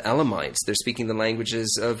the Elamites. They're speaking the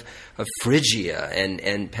languages of Phrygia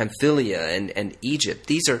and Pamphylia and Egypt.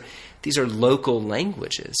 These are local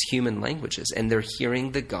languages, human languages, and they're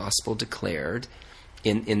hearing the gospel declared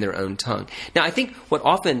in their own tongue. Now, I think what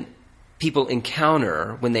often people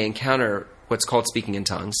encounter when they encounter what's called speaking in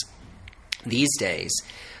tongues these days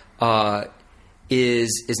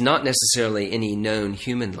is not necessarily any known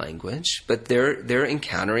human language, but they're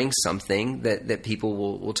encountering something that people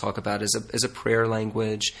will talk about as a prayer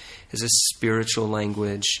language, as a spiritual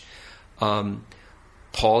language.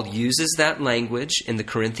 Paul uses that language in the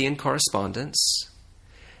Corinthian correspondence.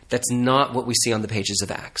 That's not what we see on the pages of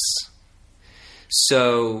Acts.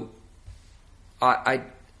 So I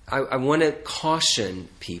want to caution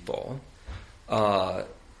people. I'm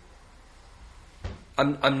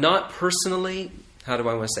not personally. How do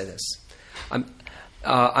I want to say this? I'm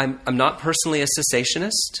not personally a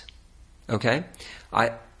cessationist. Okay,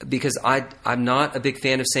 because I'm not a big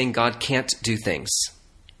fan of saying God can't do things.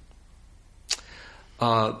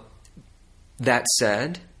 That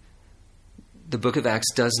said, the book of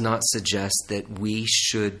Acts does not suggest that we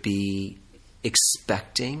should be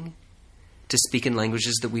expecting to speak in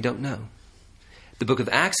languages that we don't know. The book of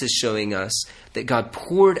Acts is showing us that God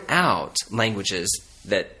poured out languages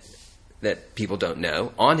that people don't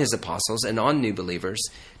know on his apostles and on new believers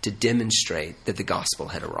to demonstrate that the gospel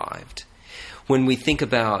had arrived. When we think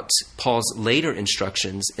about Paul's later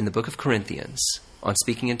instructions in the book of Corinthians on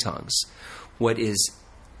speaking in tongues, what is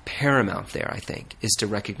paramount there, I think, is to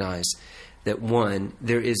recognize that one,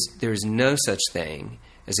 there is no such thing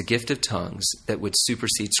as a gift of tongues that would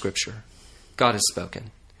supersede Scripture. God has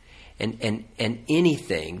spoken. And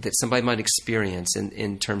anything that somebody might experience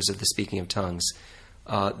in terms of the speaking of tongues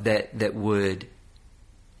that would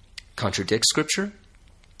contradict Scripture,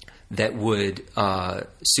 that would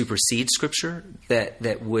supersede Scripture,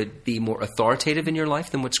 that would be more authoritative in your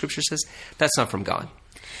life than what Scripture says, that's not from God.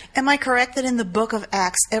 Am I correct that in the book of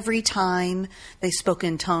Acts, every time they spoke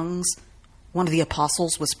in tongues, one of the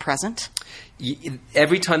apostles was present?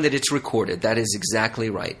 Every time that it's recorded, that is exactly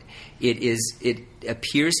right. It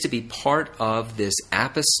appears to be part of this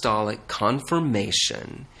apostolic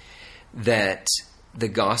confirmation that the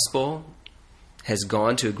gospel has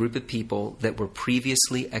gone to a group of people that were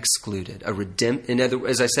previously excluded.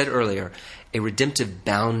 As I said earlier, a redemptive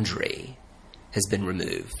boundary has been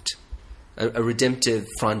removed. A redemptive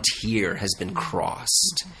frontier has been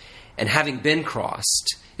crossed. And having been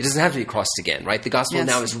crossed, it doesn't have to be crossed again, right? The gospel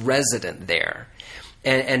now is resident there.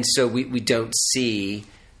 And so we don't see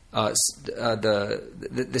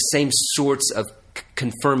the same sorts of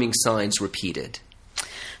confirming signs repeated.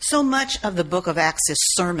 So much of the book of Acts is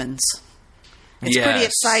sermons. It's pretty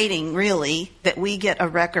exciting, really, that we get a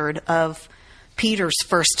record of Peter's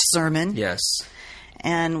first sermon. Yes.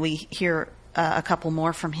 And we hear a couple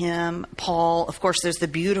more from him. Paul, of course, there's the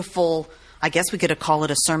beautiful, I guess we could call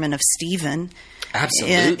it a sermon of Stephen.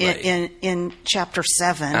 Absolutely. In chapter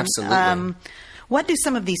 7. Absolutely. What do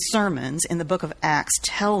some of these sermons in the book of Acts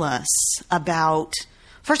tell us about,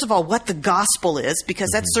 first of all, what the gospel is? Because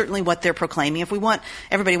that's certainly what they're proclaiming.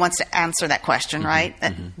 Everybody wants to answer that question, right?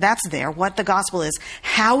 That's there. What the gospel is,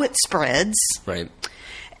 how it spreads, right,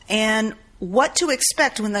 and what to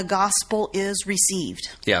expect when the gospel is received.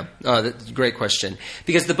 Yeah, that's a great question.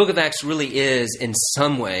 Because the book of Acts really is, in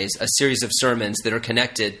some ways, a series of sermons that are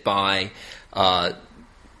connected by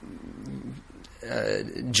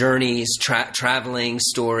journeys, traveling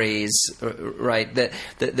stories, right?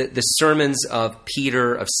 The sermons of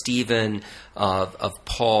Peter, of Stephen, of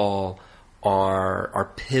Paul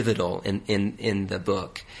are pivotal in the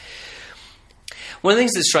book. One of the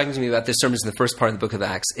things that strikes me about the sermons in the first part of the book of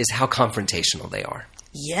Acts is how confrontational they are.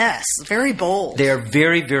 Yes, very bold. They are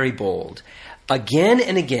very, very bold. Again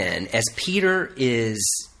and again, as Peter is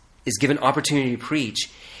given opportunity to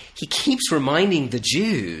preach, he keeps reminding the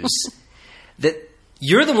Jews that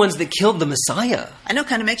You're the ones that killed the Messiah. I know,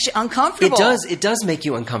 kind of makes you uncomfortable. It does make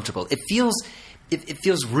you uncomfortable. It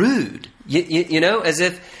feels rude. You know, as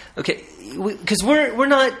if, okay, because we're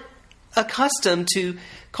not accustomed to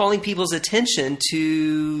calling people's attention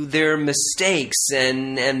to their mistakes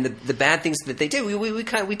and the bad things that they did.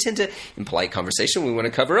 We tend to, in polite conversation, we want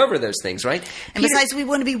to cover over those things, right? And besides, we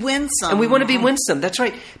want to be winsome. And we want to be winsome. That's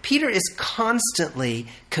right. Peter is constantly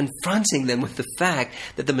confronting them with the fact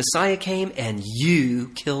that the Messiah came and you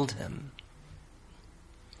killed him.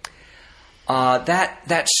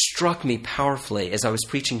 That struck me powerfully as I was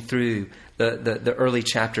preaching through the early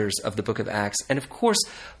chapters of the book of Acts. And of course,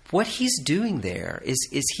 what he's doing there is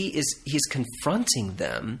he's confronting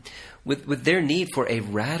them with their need for a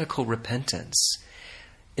radical repentance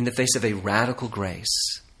in the face of a radical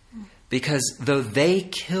grace. Because though they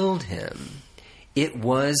killed him, it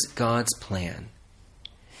was God's plan.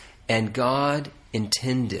 And God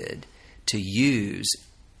intended to use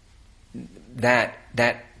that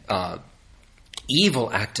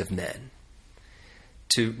evil act of men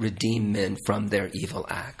to redeem men from their evil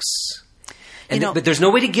acts. But there's no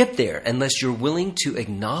way to get there unless you're willing to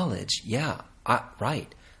acknowledge,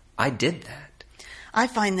 I did that. I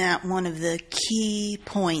find that one of the key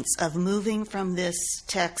points of moving from this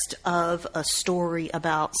text of a story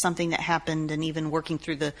about something that happened and even working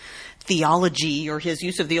through the theology or his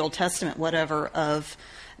use of the Old Testament, whatever, of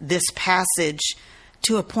this passage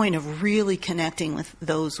to a point of really connecting with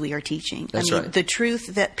those we are teaching. That's right. The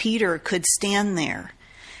truth that Peter could stand there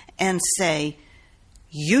and say,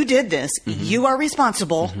 you did this, you are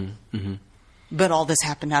responsible, but all this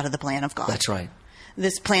happened out of the plan of God. That's right.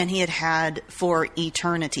 This plan he had for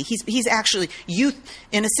eternity. He's actually, you,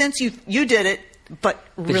 in a sense, you did it, but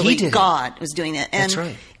really God was doing it. And that's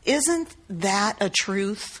right. Isn't that a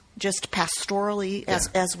truth, just pastorally,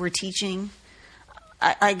 as we're teaching?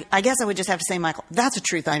 I guess I would just have to say, Michael, that's a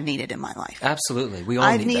truth I've needed in my life. Absolutely. We all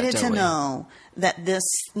I've need that, needed don't to we? know that this,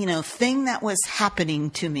 thing that was happening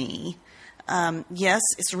to me, yes,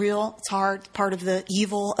 it's real, it's hard, part of the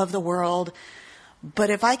evil of the world. But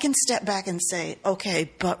if I can step back and say,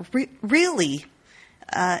 okay, but really,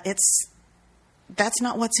 that's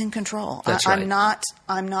not what's in control. That's right.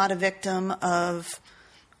 I'm not a victim of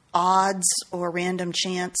odds or random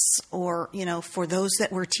chance or, for those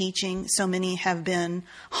that we're teaching, so many have been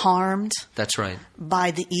harmed. That's right.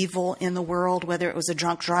 By the evil in the world, whether it was a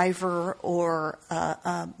drunk driver or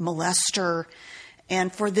a molester.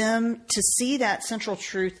 And for them to see that central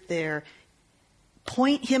truth there,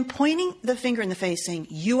 pointing the finger in the face saying,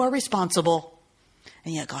 you are responsible,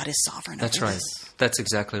 and yet God is sovereign. That's over right. this. That's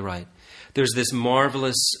exactly right. There's this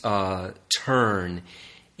marvelous turn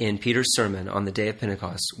in Peter's sermon on the day of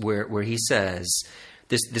Pentecost where he says,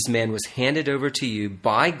 this man was handed over to you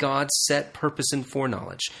by God's set purpose and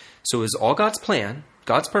foreknowledge. So it was all God's plan,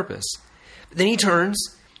 God's purpose. But then he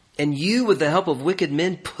turns, and you, with the help of wicked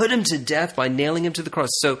men, put him to death by nailing him to the cross.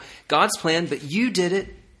 So God's plan, but you did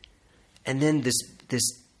it. And then this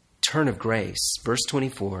turn of grace, verse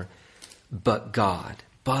 24, but God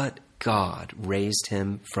raised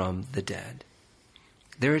him from the dead.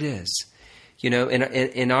 There it is.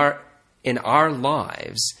 In our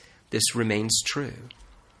lives, this remains true.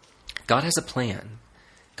 God has a plan.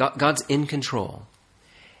 God's in control.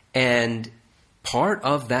 And part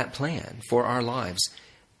of that plan for our lives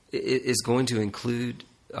is going to include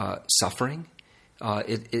suffering.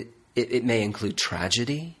 It may include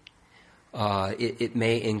tragedy. It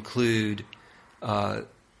may include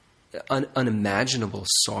unimaginable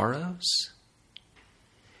sorrows.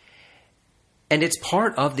 And it's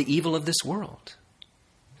part of the evil of this world.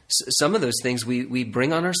 Some of those things we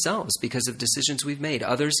bring on ourselves because of decisions we've made.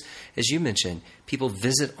 Others, as you mentioned, people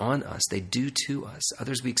visit on us. They do to us.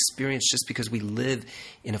 Others we experience just because we live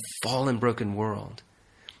in a fallen, broken world.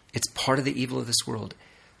 It's part of the evil of this world.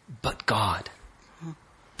 But God.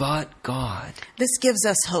 This gives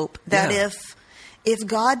us hope that if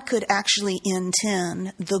God could actually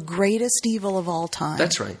intend the greatest evil of all time,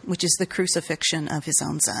 that's right, which is the crucifixion of his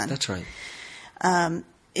own son. That's right.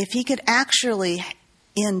 If he could actually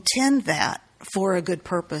intend that for a good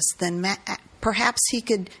purpose, then perhaps he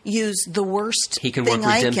could use the worst thing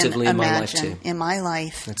I can imagine in my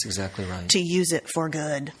life. That's exactly right. To use it for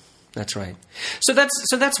good. That's right. So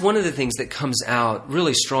that's one of the things that comes out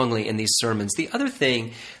really strongly in these sermons. The other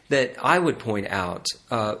thing that I would point out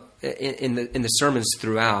in the sermons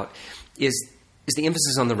throughout is the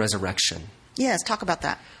emphasis on the resurrection. Yes, talk about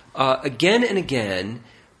that. Again and again,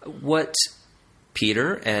 what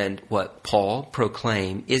Peter and what Paul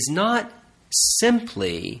proclaim is not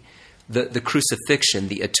simply the crucifixion,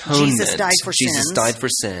 the atonement. Jesus died for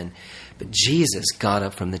sin, but Jesus got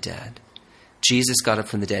up from the dead. Jesus got up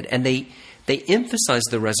from the dead. And they emphasize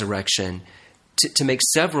the resurrection to make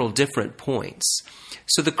several different points.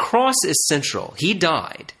 So the cross is central. He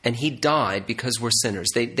died, and he died because we're sinners.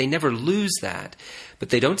 They never lose that, but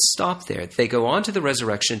they don't stop there. They go on to the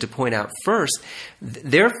resurrection to point out first,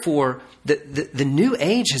 therefore, the new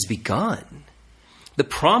age has begun. The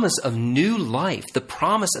promise of new life, the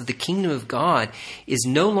promise of the kingdom of God is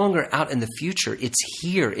no longer out in the future. It's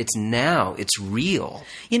here. It's now. It's real.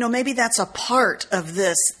 Maybe that's a part of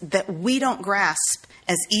this that we don't grasp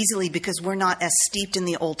as easily because we're not as steeped in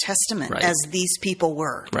the Old Testament as these people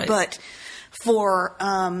were. Right. But for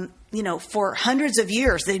hundreds of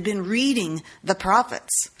years, they'd been reading the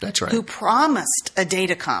prophets. That's right. Who promised a day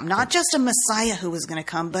to come, not just a Messiah who was going to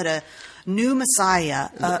come, but a new Messiah,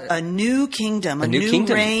 a new kingdom, a new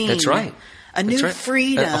reign. That's right. A new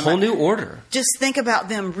freedom. A whole new order. Just think about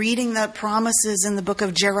them reading the promises in the book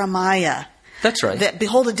of Jeremiah. That's right. That,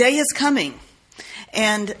 behold, a day is coming.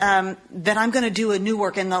 And that I'm going to do a new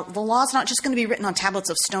work. And the law is not just going to be written on tablets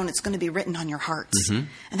of stone. It's going to be written on your hearts. Mm-hmm.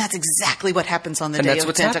 And that's exactly what happens on the day of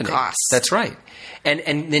Pentecost. Happening. That's right.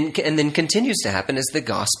 And then continues to happen as the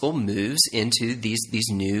gospel moves into these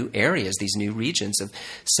new areas, these new regions of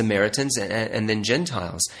Samaritans and then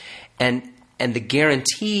Gentiles. And the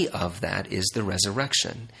guarantee of that is the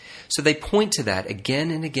resurrection. So they point to that again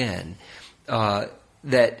and again,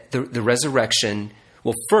 that the resurrection...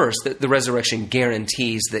 Well, first, the resurrection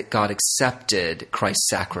guarantees that God accepted Christ's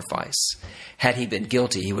sacrifice. Had he been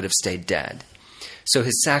guilty, he would have stayed dead. So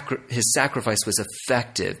his sacrifice was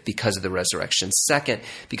effective because of the resurrection. Second,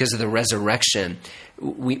 because of the resurrection,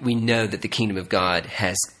 we know that the kingdom of God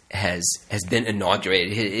has been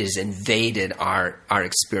inaugurated. It has invaded our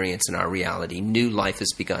experience and our reality. New life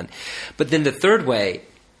has begun. But then the third way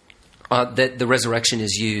that the resurrection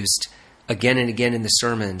is used again and again in the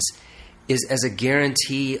sermons is as a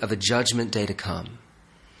guarantee of a judgment day to come.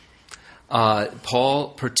 Paul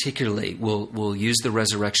particularly will use the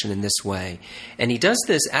resurrection in this way. And he does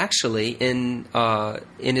this actually in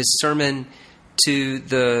his sermon to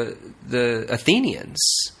the Athenians.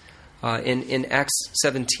 In Acts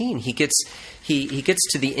 17, he gets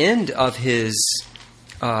to the end of his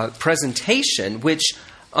presentation, which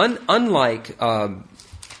unlike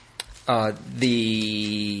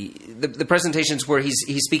the presentations where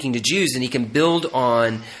he's speaking to Jews and he can build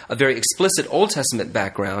on a very explicit Old Testament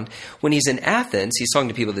background. When he's in Athens, he's talking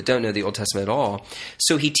to people that don't know the Old Testament at all.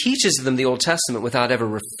 So he teaches them the Old Testament without ever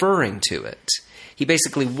referring to it. He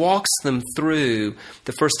basically walks them through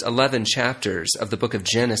the first 11 chapters of the book of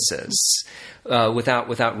Genesis without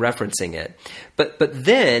referencing it. But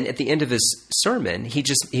then at the end of his sermon,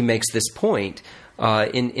 he makes this point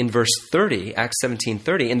in verse 30, Acts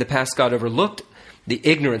 17:30. In the past, God overlooked the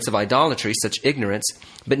ignorance of idolatry, such ignorance,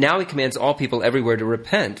 but now he commands all people everywhere to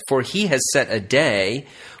repent, for he has set a day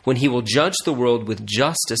when he will judge the world with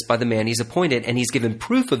justice by the man he's appointed, and he's given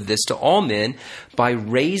proof of this to all men by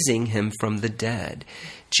raising him from the dead.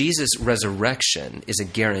 Jesus' resurrection is a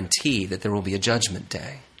guarantee that there will be a judgment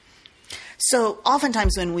day. So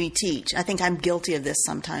oftentimes when we teach, I think I'm guilty of this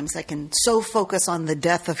sometimes, I can so focus on the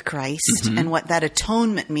death of Christ and what that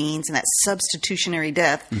atonement means and that substitutionary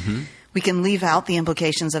death, we can leave out the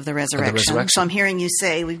implications of the resurrection. So I'm hearing you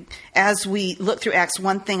say, as we look through Acts,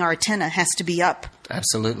 one thing our antenna has to be up.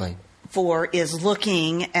 Absolutely. For is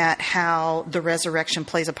looking at how the resurrection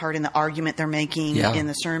plays a part in the argument they're making in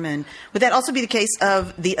the sermon. Would that also be the case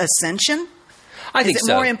of the ascension? I think so. Is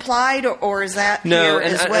it more implied, or is that here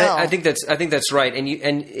as well? I think that's right, and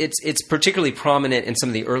it's particularly prominent in some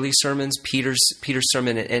of the early sermons. Peter's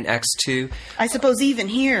sermon in Acts 2. I suppose even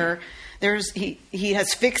here, he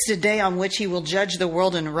has fixed a day on which he will judge the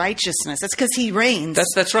world in righteousness. That's because he reigns.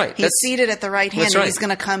 That's right. He's seated at the right hand, and he's going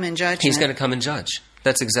to come and judge. He's going to come and judge.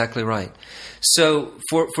 That's exactly right. So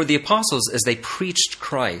for the apostles, as they preached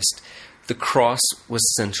Christ, the cross was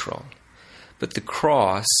central, but the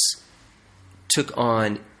cross took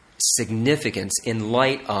on significance in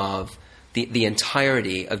light of the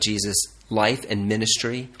entirety of Jesus' life and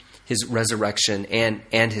ministry, his resurrection and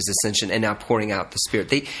his ascension, and now pouring out the Spirit.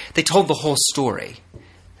 They told the whole story.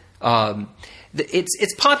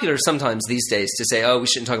 It's popular sometimes these days to say, we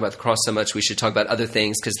shouldn't talk about the cross so much, we should talk about other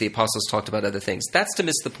things because the apostles talked about other things. That's to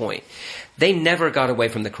miss the point. They never got away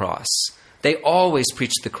from the cross. They always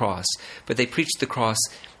preached the cross, but they preached the cross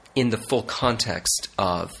in the full context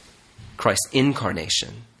of Christ's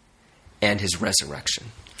incarnation and his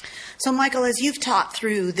resurrection. So, Michael, as you've taught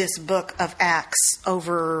through this book of Acts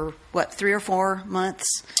over, 3 or 4 months?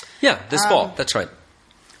 Yeah, this fall. That's right.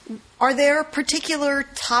 Are there particular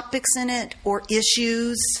topics in it or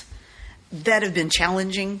issues that have been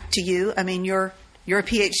challenging to you? I mean, you're You're a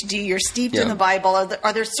PhD. You're steeped in the Bible.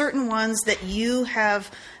 Are there certain ones that you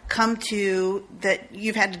have come to that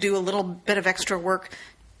you've had to do a little bit of extra work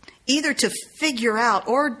either to figure out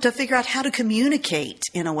or to figure out how to communicate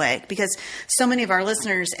in a way? Because so many of our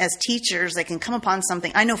listeners as teachers, they can come upon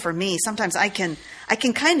something. I know for me, sometimes I can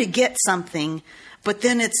kind of get something, but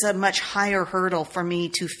then it's a much higher hurdle for me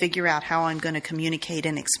to figure out how I'm going to communicate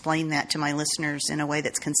and explain that to my listeners in a way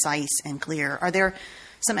that's concise and clear. Are there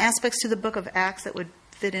some aspects to the book of Acts that would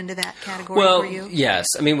fit into that category for you? Well, yes.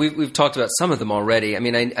 I mean, we've talked about some of them already. I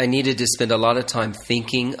mean, I needed to spend a lot of time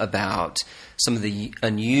thinking about some of the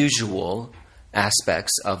unusual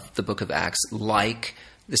aspects of the book of Acts, like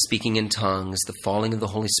the speaking in tongues, the falling of the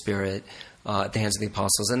Holy Spirit at the hands of the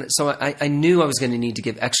apostles. And so I knew I was going to need to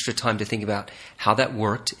give extra time to think about how that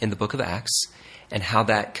worked in the book of Acts and how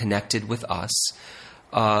that connected with us.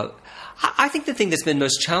 I think the thing that's been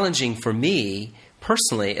most challenging for me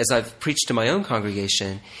personally, as I've preached to my own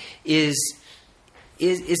congregation, is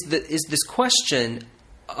this question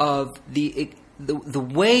of the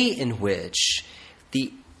way in which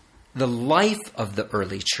the life of the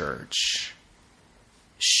early church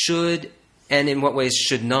should, and in what ways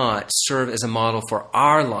should not, serve as a model for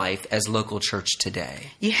our life as local church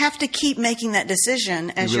today. You have to keep making that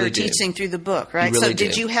decision as you're teaching through the book, right? You really so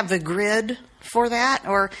did you have the grid for that?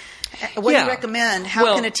 Or what do you recommend?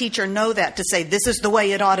 How can a teacher know that to say, this is the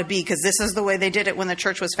way it ought to be because this is the way they did it when the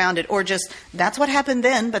church was founded? Or just, that's what happened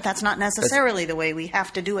then, but that's not necessarily the way we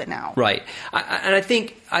have to do it now. Right. And I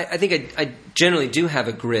think I generally do have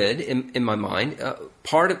a grid in my mind.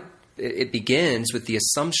 Part of it begins with the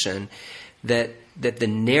assumption that the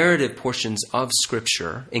narrative portions of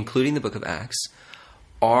Scripture, including the book of Acts,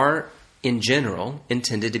 are in general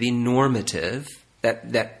intended to be normative.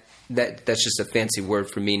 That's just a fancy word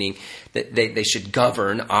for meaning that they should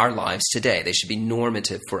govern our lives today. They should be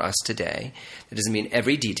normative for us today. That doesn't mean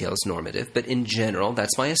every detail is normative, but in general,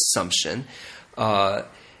 that's my assumption.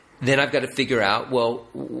 Then I've got to figure out, well,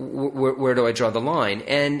 where do I draw the line?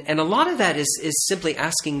 And a lot of that is simply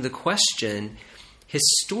asking the question,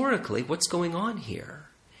 historically, what's going on here?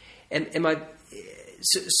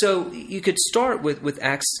 So you could start with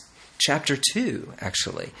Acts chapter 2,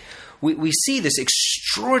 actually. We see this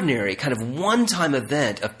extraordinary kind of one-time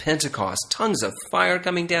event of Pentecost, tongues of fire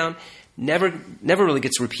coming down, never really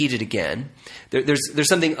gets repeated again. There's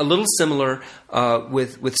something a little similar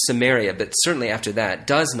with Samaria, but certainly after that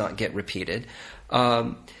does not get repeated.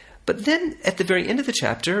 But then at the very end of the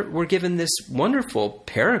chapter, we're given this wonderful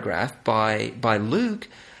paragraph by Luke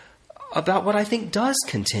about what I think does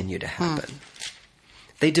continue to happen.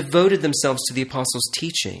 They devoted themselves to the apostles'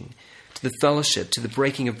 teaching, to the fellowship, to the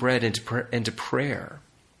breaking of bread, and to prayer.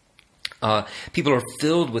 People are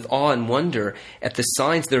filled with awe and wonder at the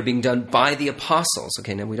signs that are being done by the apostles.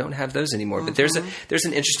 Okay, now we don't have those anymore, but there's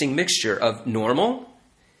an interesting mixture of normal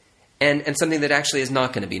and something that actually is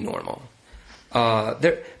not going to be normal.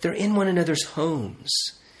 They're in one another's homes.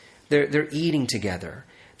 They're eating together.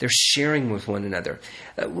 They're sharing with one another.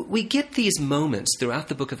 We get these moments throughout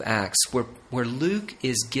the book of Acts where Luke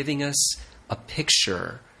is giving us a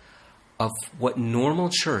picture of what normal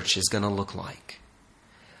church is going to look like.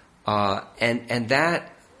 And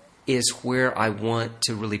that is where I want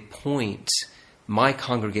to really point my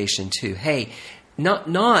congregation to. Hey, not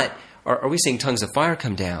are we seeing tongues of fire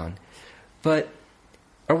come down, but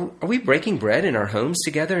are we breaking bread in our homes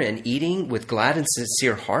together and eating with glad and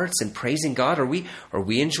sincere hearts and praising God? Are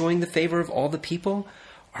we enjoying the favor of all the people?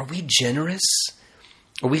 Are we generous?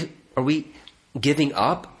 Are we giving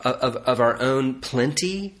up of our own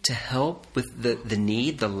plenty to help with the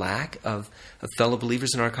need, the lack of fellow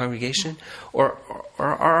believers in our congregation? Or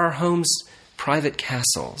are our homes private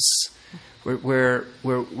castles where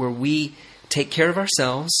we take care of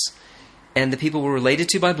ourselves and the people we're related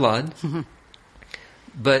to by blood,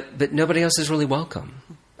 but nobody else is really welcome?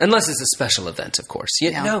 Unless it's a special event, of course.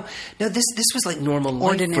 No, this was like normal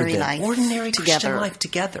life for them. Ordinary Christian life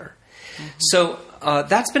together. So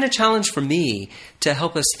that's been a challenge for me to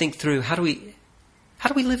help us think through how do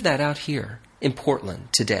we live that out here in Portland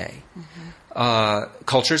today.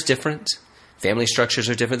 Culture is different, family structures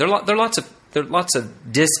are different. There are lots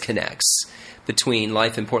of disconnects between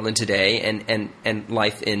life in Portland today and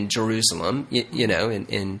life in Jerusalem.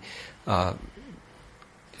 In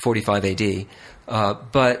 45 AD,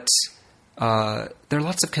 but there are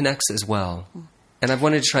lots of connects as well, and I've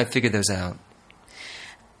wanted to try and figure those out.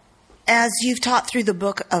 As you've taught through the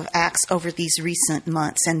book of Acts over these recent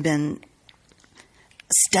months and been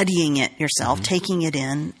studying it yourself, taking it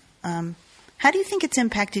in, how do you think it's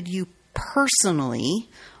impacted you personally,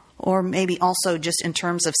 Or maybe also just in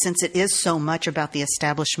terms of, since it is so much about the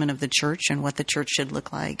establishment of the church and what the church should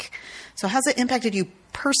look like. So how's it impacted you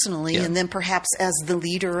personally, and then perhaps as the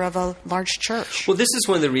leader of a large church? Well, this is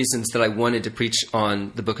one of the reasons that I wanted to preach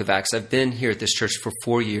on the book of Acts. I've been here at this church for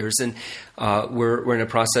 4 years, and we're in a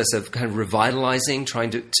process of kind of revitalizing,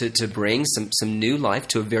 trying to bring some new life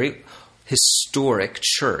to a very historic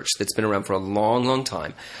church that's been around for a long, long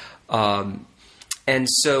time. And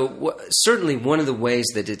so certainly one of the ways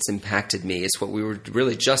that it's impacted me is what we were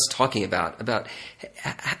really just talking about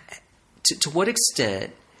to what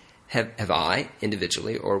extent have I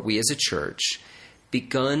individually, or we as a church,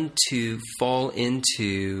 begun to fall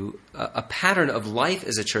into a pattern of life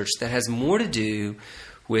as a church that has more to do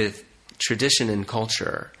with tradition and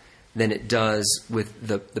culture than it does with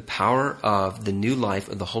the power of the new life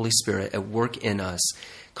of the Holy Spirit at work in us,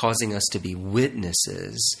 causing us to be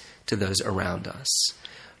witnesses to those around us.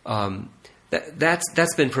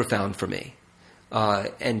 That's been profound for me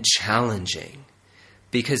and challenging,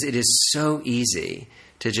 because it is so easy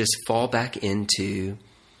to just fall back into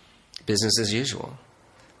business as usual.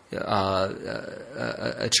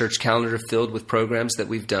 A church calendar filled with programs that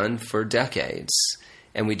we've done for decades,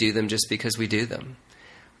 and we do them just because we do them.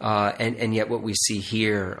 And yet what we see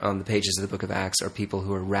here on the pages of the book of Acts are people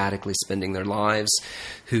who are radically spending their lives,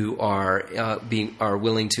 who are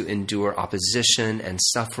willing to endure opposition and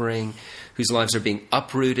suffering, whose lives are being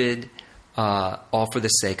uprooted, all for the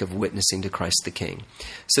sake of witnessing to Christ the King.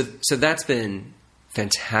 So that's been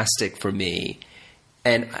fantastic for me,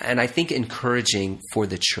 and I think encouraging for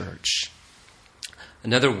the church.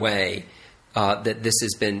 Another way that this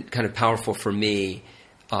has been kind of powerful for me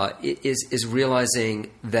is realizing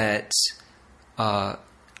that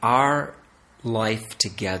our life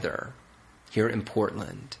together here in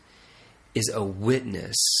Portland is a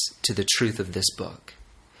witness to the truth of this book,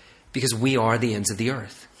 because we are the ends of the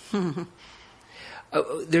earth.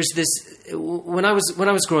 There's this, when I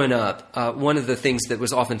was growing up, one of the things that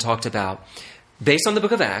was often talked about, based on the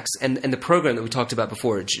book of Acts and the program that we talked about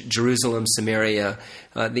before, Jerusalem, Samaria,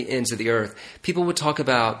 the ends of the earth, people would talk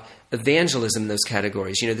about evangelism in those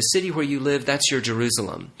categories. The city where you live, that's your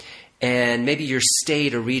Jerusalem. And maybe your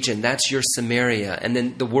state or region, that's your Samaria. And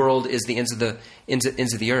then the world is the ends of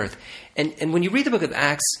the earth. And when you read the book of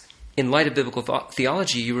Acts in light of biblical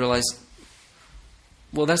theology, you realize,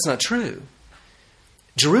 well, that's not true.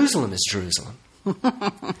 Jerusalem is Jerusalem.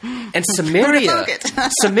 And Samaria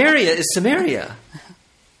is Samaria.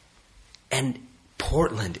 And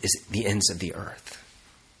Portland is the ends of the earth.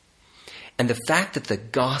 And the fact that the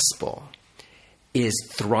gospel is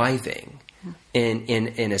thriving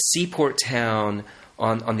in a seaport town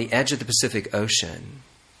on the edge of the Pacific Ocean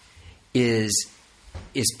is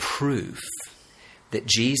proof that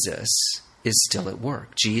Jesus is still at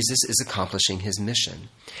work. Jesus is accomplishing his mission.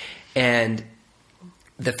 And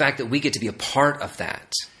the fact that we get to be a part of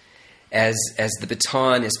that as the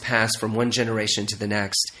baton is passed from one generation to the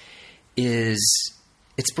next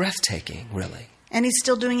it's breathtaking, really. And he's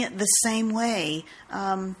still doing it the same way,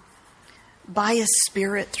 by his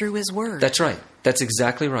Spirit through his Word. That's right. That's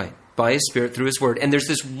exactly right. By his Spirit through his Word. And there's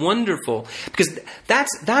this wonderful, because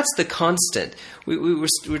that's the constant. We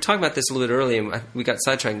were talking about this a little bit earlier, and we got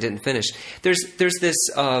sidetracked and didn't finish. There's this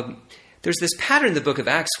pattern in the book of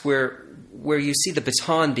Acts where you see the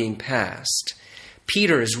baton being passed.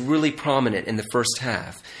 Peter is really prominent in the first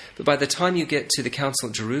half. But by the time you get to the Council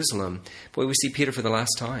of Jerusalem, boy, we see Peter for the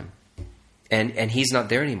last time. And he's not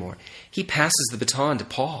there anymore. He passes the baton to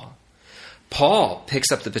Paul. Paul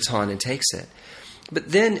picks up the baton and takes it.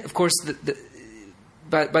 But then, of course,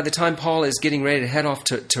 by the time Paul is getting ready to head off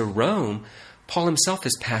to Rome, Paul himself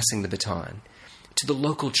is passing the baton to the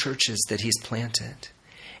local churches that he's planted.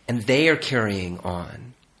 And they are carrying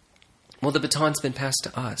on. Well, the baton's been passed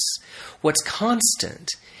to us. What's constant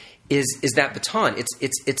is that baton.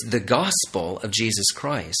 It's the gospel of Jesus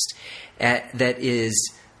Christ that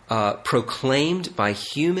is proclaimed by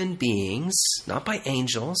human beings, not by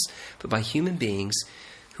angels, but by human beings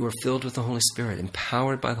who are filled with the Holy Spirit,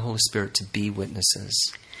 empowered by the Holy Spirit to be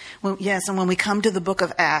witnesses. Well, yes, and when we come to the book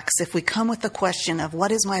of Acts, if we come with the question of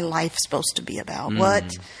what is my life supposed to be about?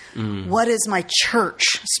 What is my church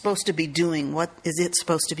supposed to be doing? What is it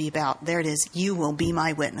supposed to be about? There it is. You will be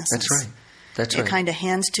my witnesses. That's right. It kind of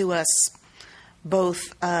hands to us both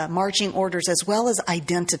marching orders as well as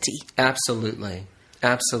identity. Absolutely.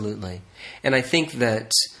 And I think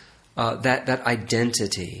that that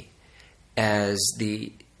identity as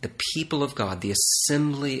the people of God, the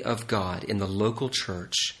assembly of God in the local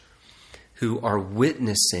church, who are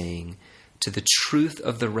witnessing to the truth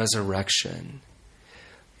of the resurrection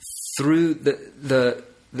through the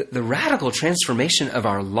the radical transformation of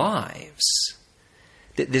our lives.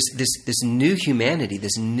 This new humanity,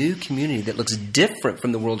 this new community that looks different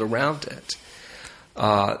from the world around it.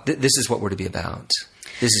 This is what we're to be about.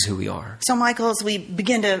 This is who we are. So, Michael, as we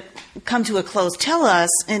begin to come to a close, tell us,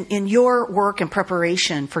 in your work and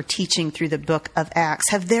preparation for teaching through the book of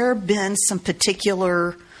Acts, have there been some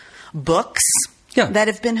particular books that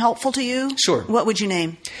have been helpful to you? Sure. What would you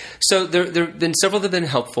name? So there have been several that have been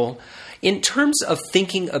helpful. In terms of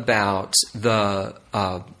thinking about the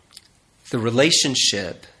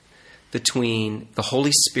relationship between the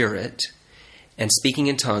Holy Spirit and speaking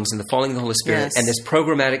in tongues and the falling of the Holy Spirit and this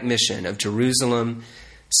programmatic mission of Jerusalem,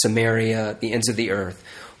 Samaria, the ends of the earth.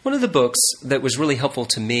 One of the books that was really helpful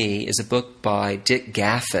to me is a book by Dick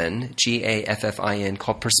Gaffin, Gaffin,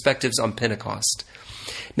 called Perspectives on Pentecost.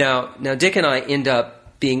 Now Dick and I end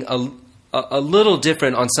up being a little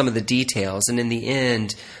different on some of the details, and in the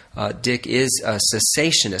end, Dick is a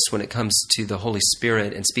cessationist when it comes to the Holy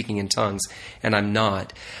Spirit and speaking in tongues, and I'm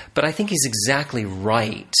not. But I think he's exactly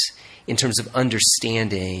right in terms of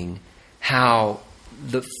understanding how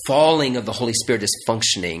the falling of the Holy Spirit is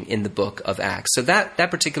functioning in the book of Acts. So that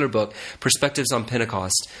particular book, Perspectives on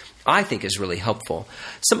Pentecost, I think is really helpful.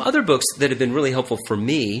 Some other books that have been really helpful for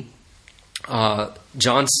me,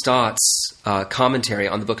 John Stott's commentary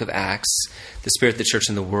on the book of Acts, The Spirit, the Church,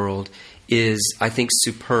 and the World, is, I think,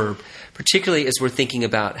 superb, particularly as we're thinking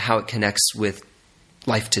about how it connects with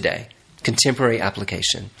life today, contemporary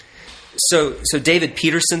application. So David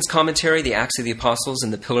Peterson's commentary, The Acts of the Apostles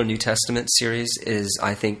and the Pillar New Testament series, is,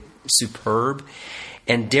 I think, superb.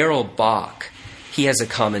 And Darrell Bock, he has a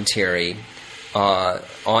commentary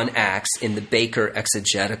on Acts in the Baker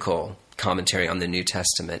Exegetical Commentary on the New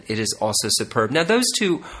Testament. It is also superb. Now, those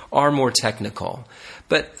two are more technical,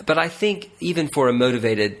 but I think even for a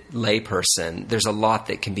motivated layperson, there's a lot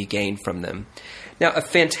that can be gained from them. Now, a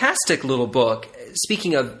fantastic little book,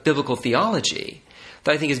 speaking of biblical theology,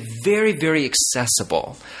 that I think is very, very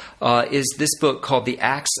accessible, is this book called The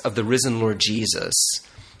Acts of the Risen Lord Jesus,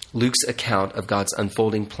 Luke's Account of God's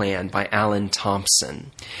Unfolding Plan by Alan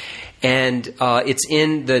Thompson. And it's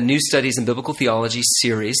in the New Studies in Biblical Theology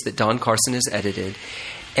series that Don Carson has edited.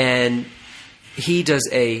 And he does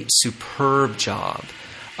a superb job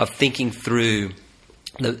of thinking through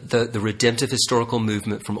the redemptive historical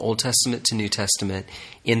movement from Old Testament to New Testament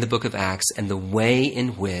in the book of Acts and the way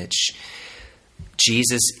in which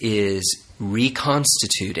Jesus is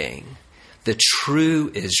reconstituting the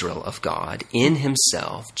true Israel of God in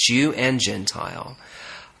himself, Jew and Gentile,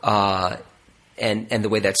 and the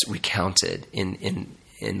way that's recounted in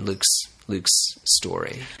Luke's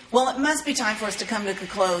story. Well, it must be time for us to come to a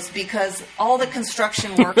close because all the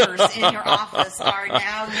construction workers in your office are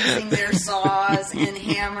now using their saws and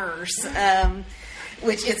hammers.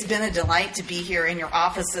 Which it's been a delight to be here in your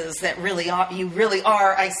offices. You really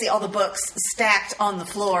are. I see all the books stacked on the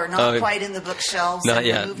floor, not quite in the bookshelves. Not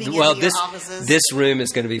yet. Well, this room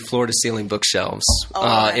is going to be floor-to-ceiling bookshelves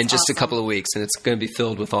in just a couple of weeks, and it's going to be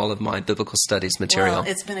filled with all of my biblical studies material. Well,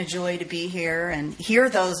 it's been a joy to be here and hear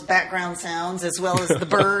those background sounds as well as the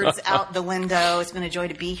birds out the window. It's been a joy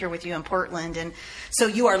to be here with you in Portland. And so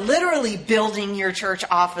you are literally building your church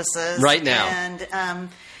offices. Right now. And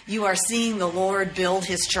you are seeing the Lord build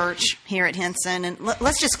his church here at Hinson. And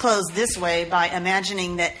let's just close this way by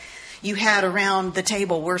imagining that you had around the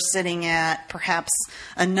table we're sitting at perhaps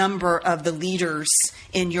a number of the leaders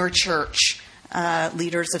in your church,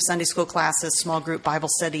 leaders of Sunday school classes, small group Bible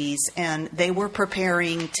studies, and they were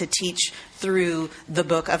preparing to teach through the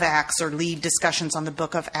book of Acts or lead discussions on the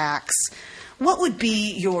book of Acts. What would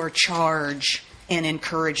be your charge and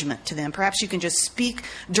encouragement to them? Perhaps you can just speak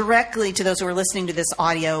directly to those who are listening to this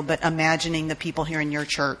audio, but imagining the people here in your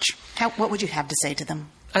church. What would you have to say to them?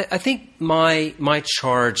 I think my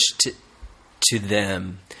charge to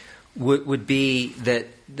them would be that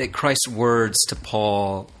Christ's words to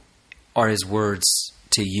Paul are his words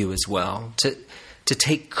to you as well. To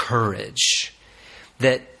take courage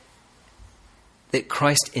that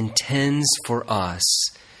Christ intends for us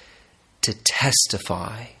to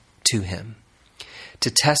testify to him. To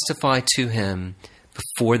testify to him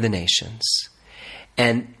before the nations.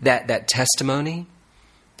 And that testimony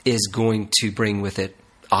is going to bring with it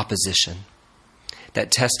opposition.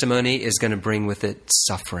 That testimony is going to bring with it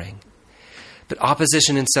suffering. But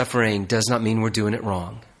opposition and suffering does not mean we're doing it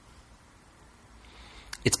wrong.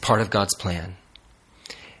 It's part of God's plan.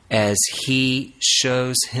 As he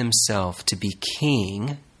shows himself to be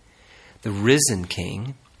king, the risen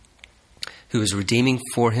king, who is redeeming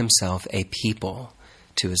for himself a people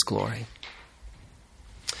to his glory.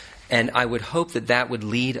 And I would hope that would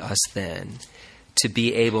lead us then to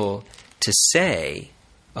be able to say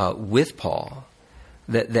with Paul,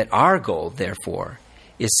 that our goal, therefore,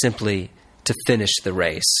 is simply to finish the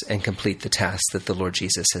race and complete the task that the Lord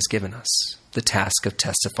Jesus has given us, the task of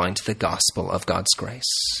testifying to the gospel of God's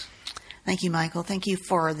grace. Thank you, Michael. Thank you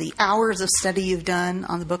for the hours of study you've done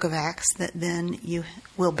on the book of Acts that then you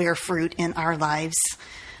will bear fruit in our lives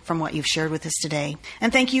from what you've shared with us today.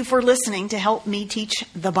 And thank you for listening to Help Me Teach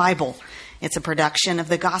the Bible. It's a production of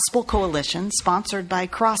the Gospel Coalition, sponsored by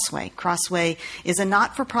Crossway. Crossway is a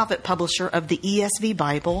not-for-profit publisher of the ESV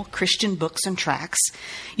Bible, Christian books and tracts.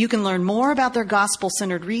 You can learn more about their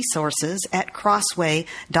gospel-centered resources at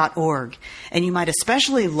crossway.org. And you might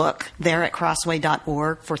especially look there at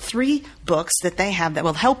crossway.org for 3 books that they have that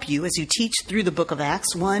will help you as you teach through the book of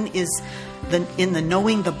Acts. One is in the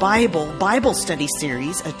Knowing the Bible Study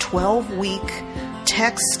Series, a 12-week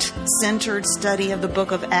text-centered study of the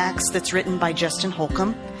book of Acts that's written by Justin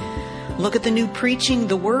Holcomb. Look at the new Preaching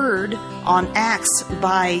the Word on Acts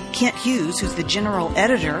by Kent Hughes, who's the general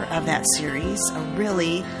editor of that series, a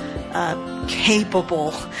really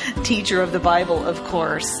capable teacher of the Bible, of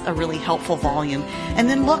course, a really helpful volume. And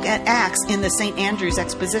then look at Acts in the St. Andrew's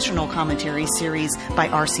Expositional Commentary series by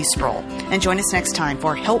R.C. Sproul. And join us next time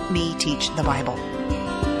for Help Me Teach the Bible.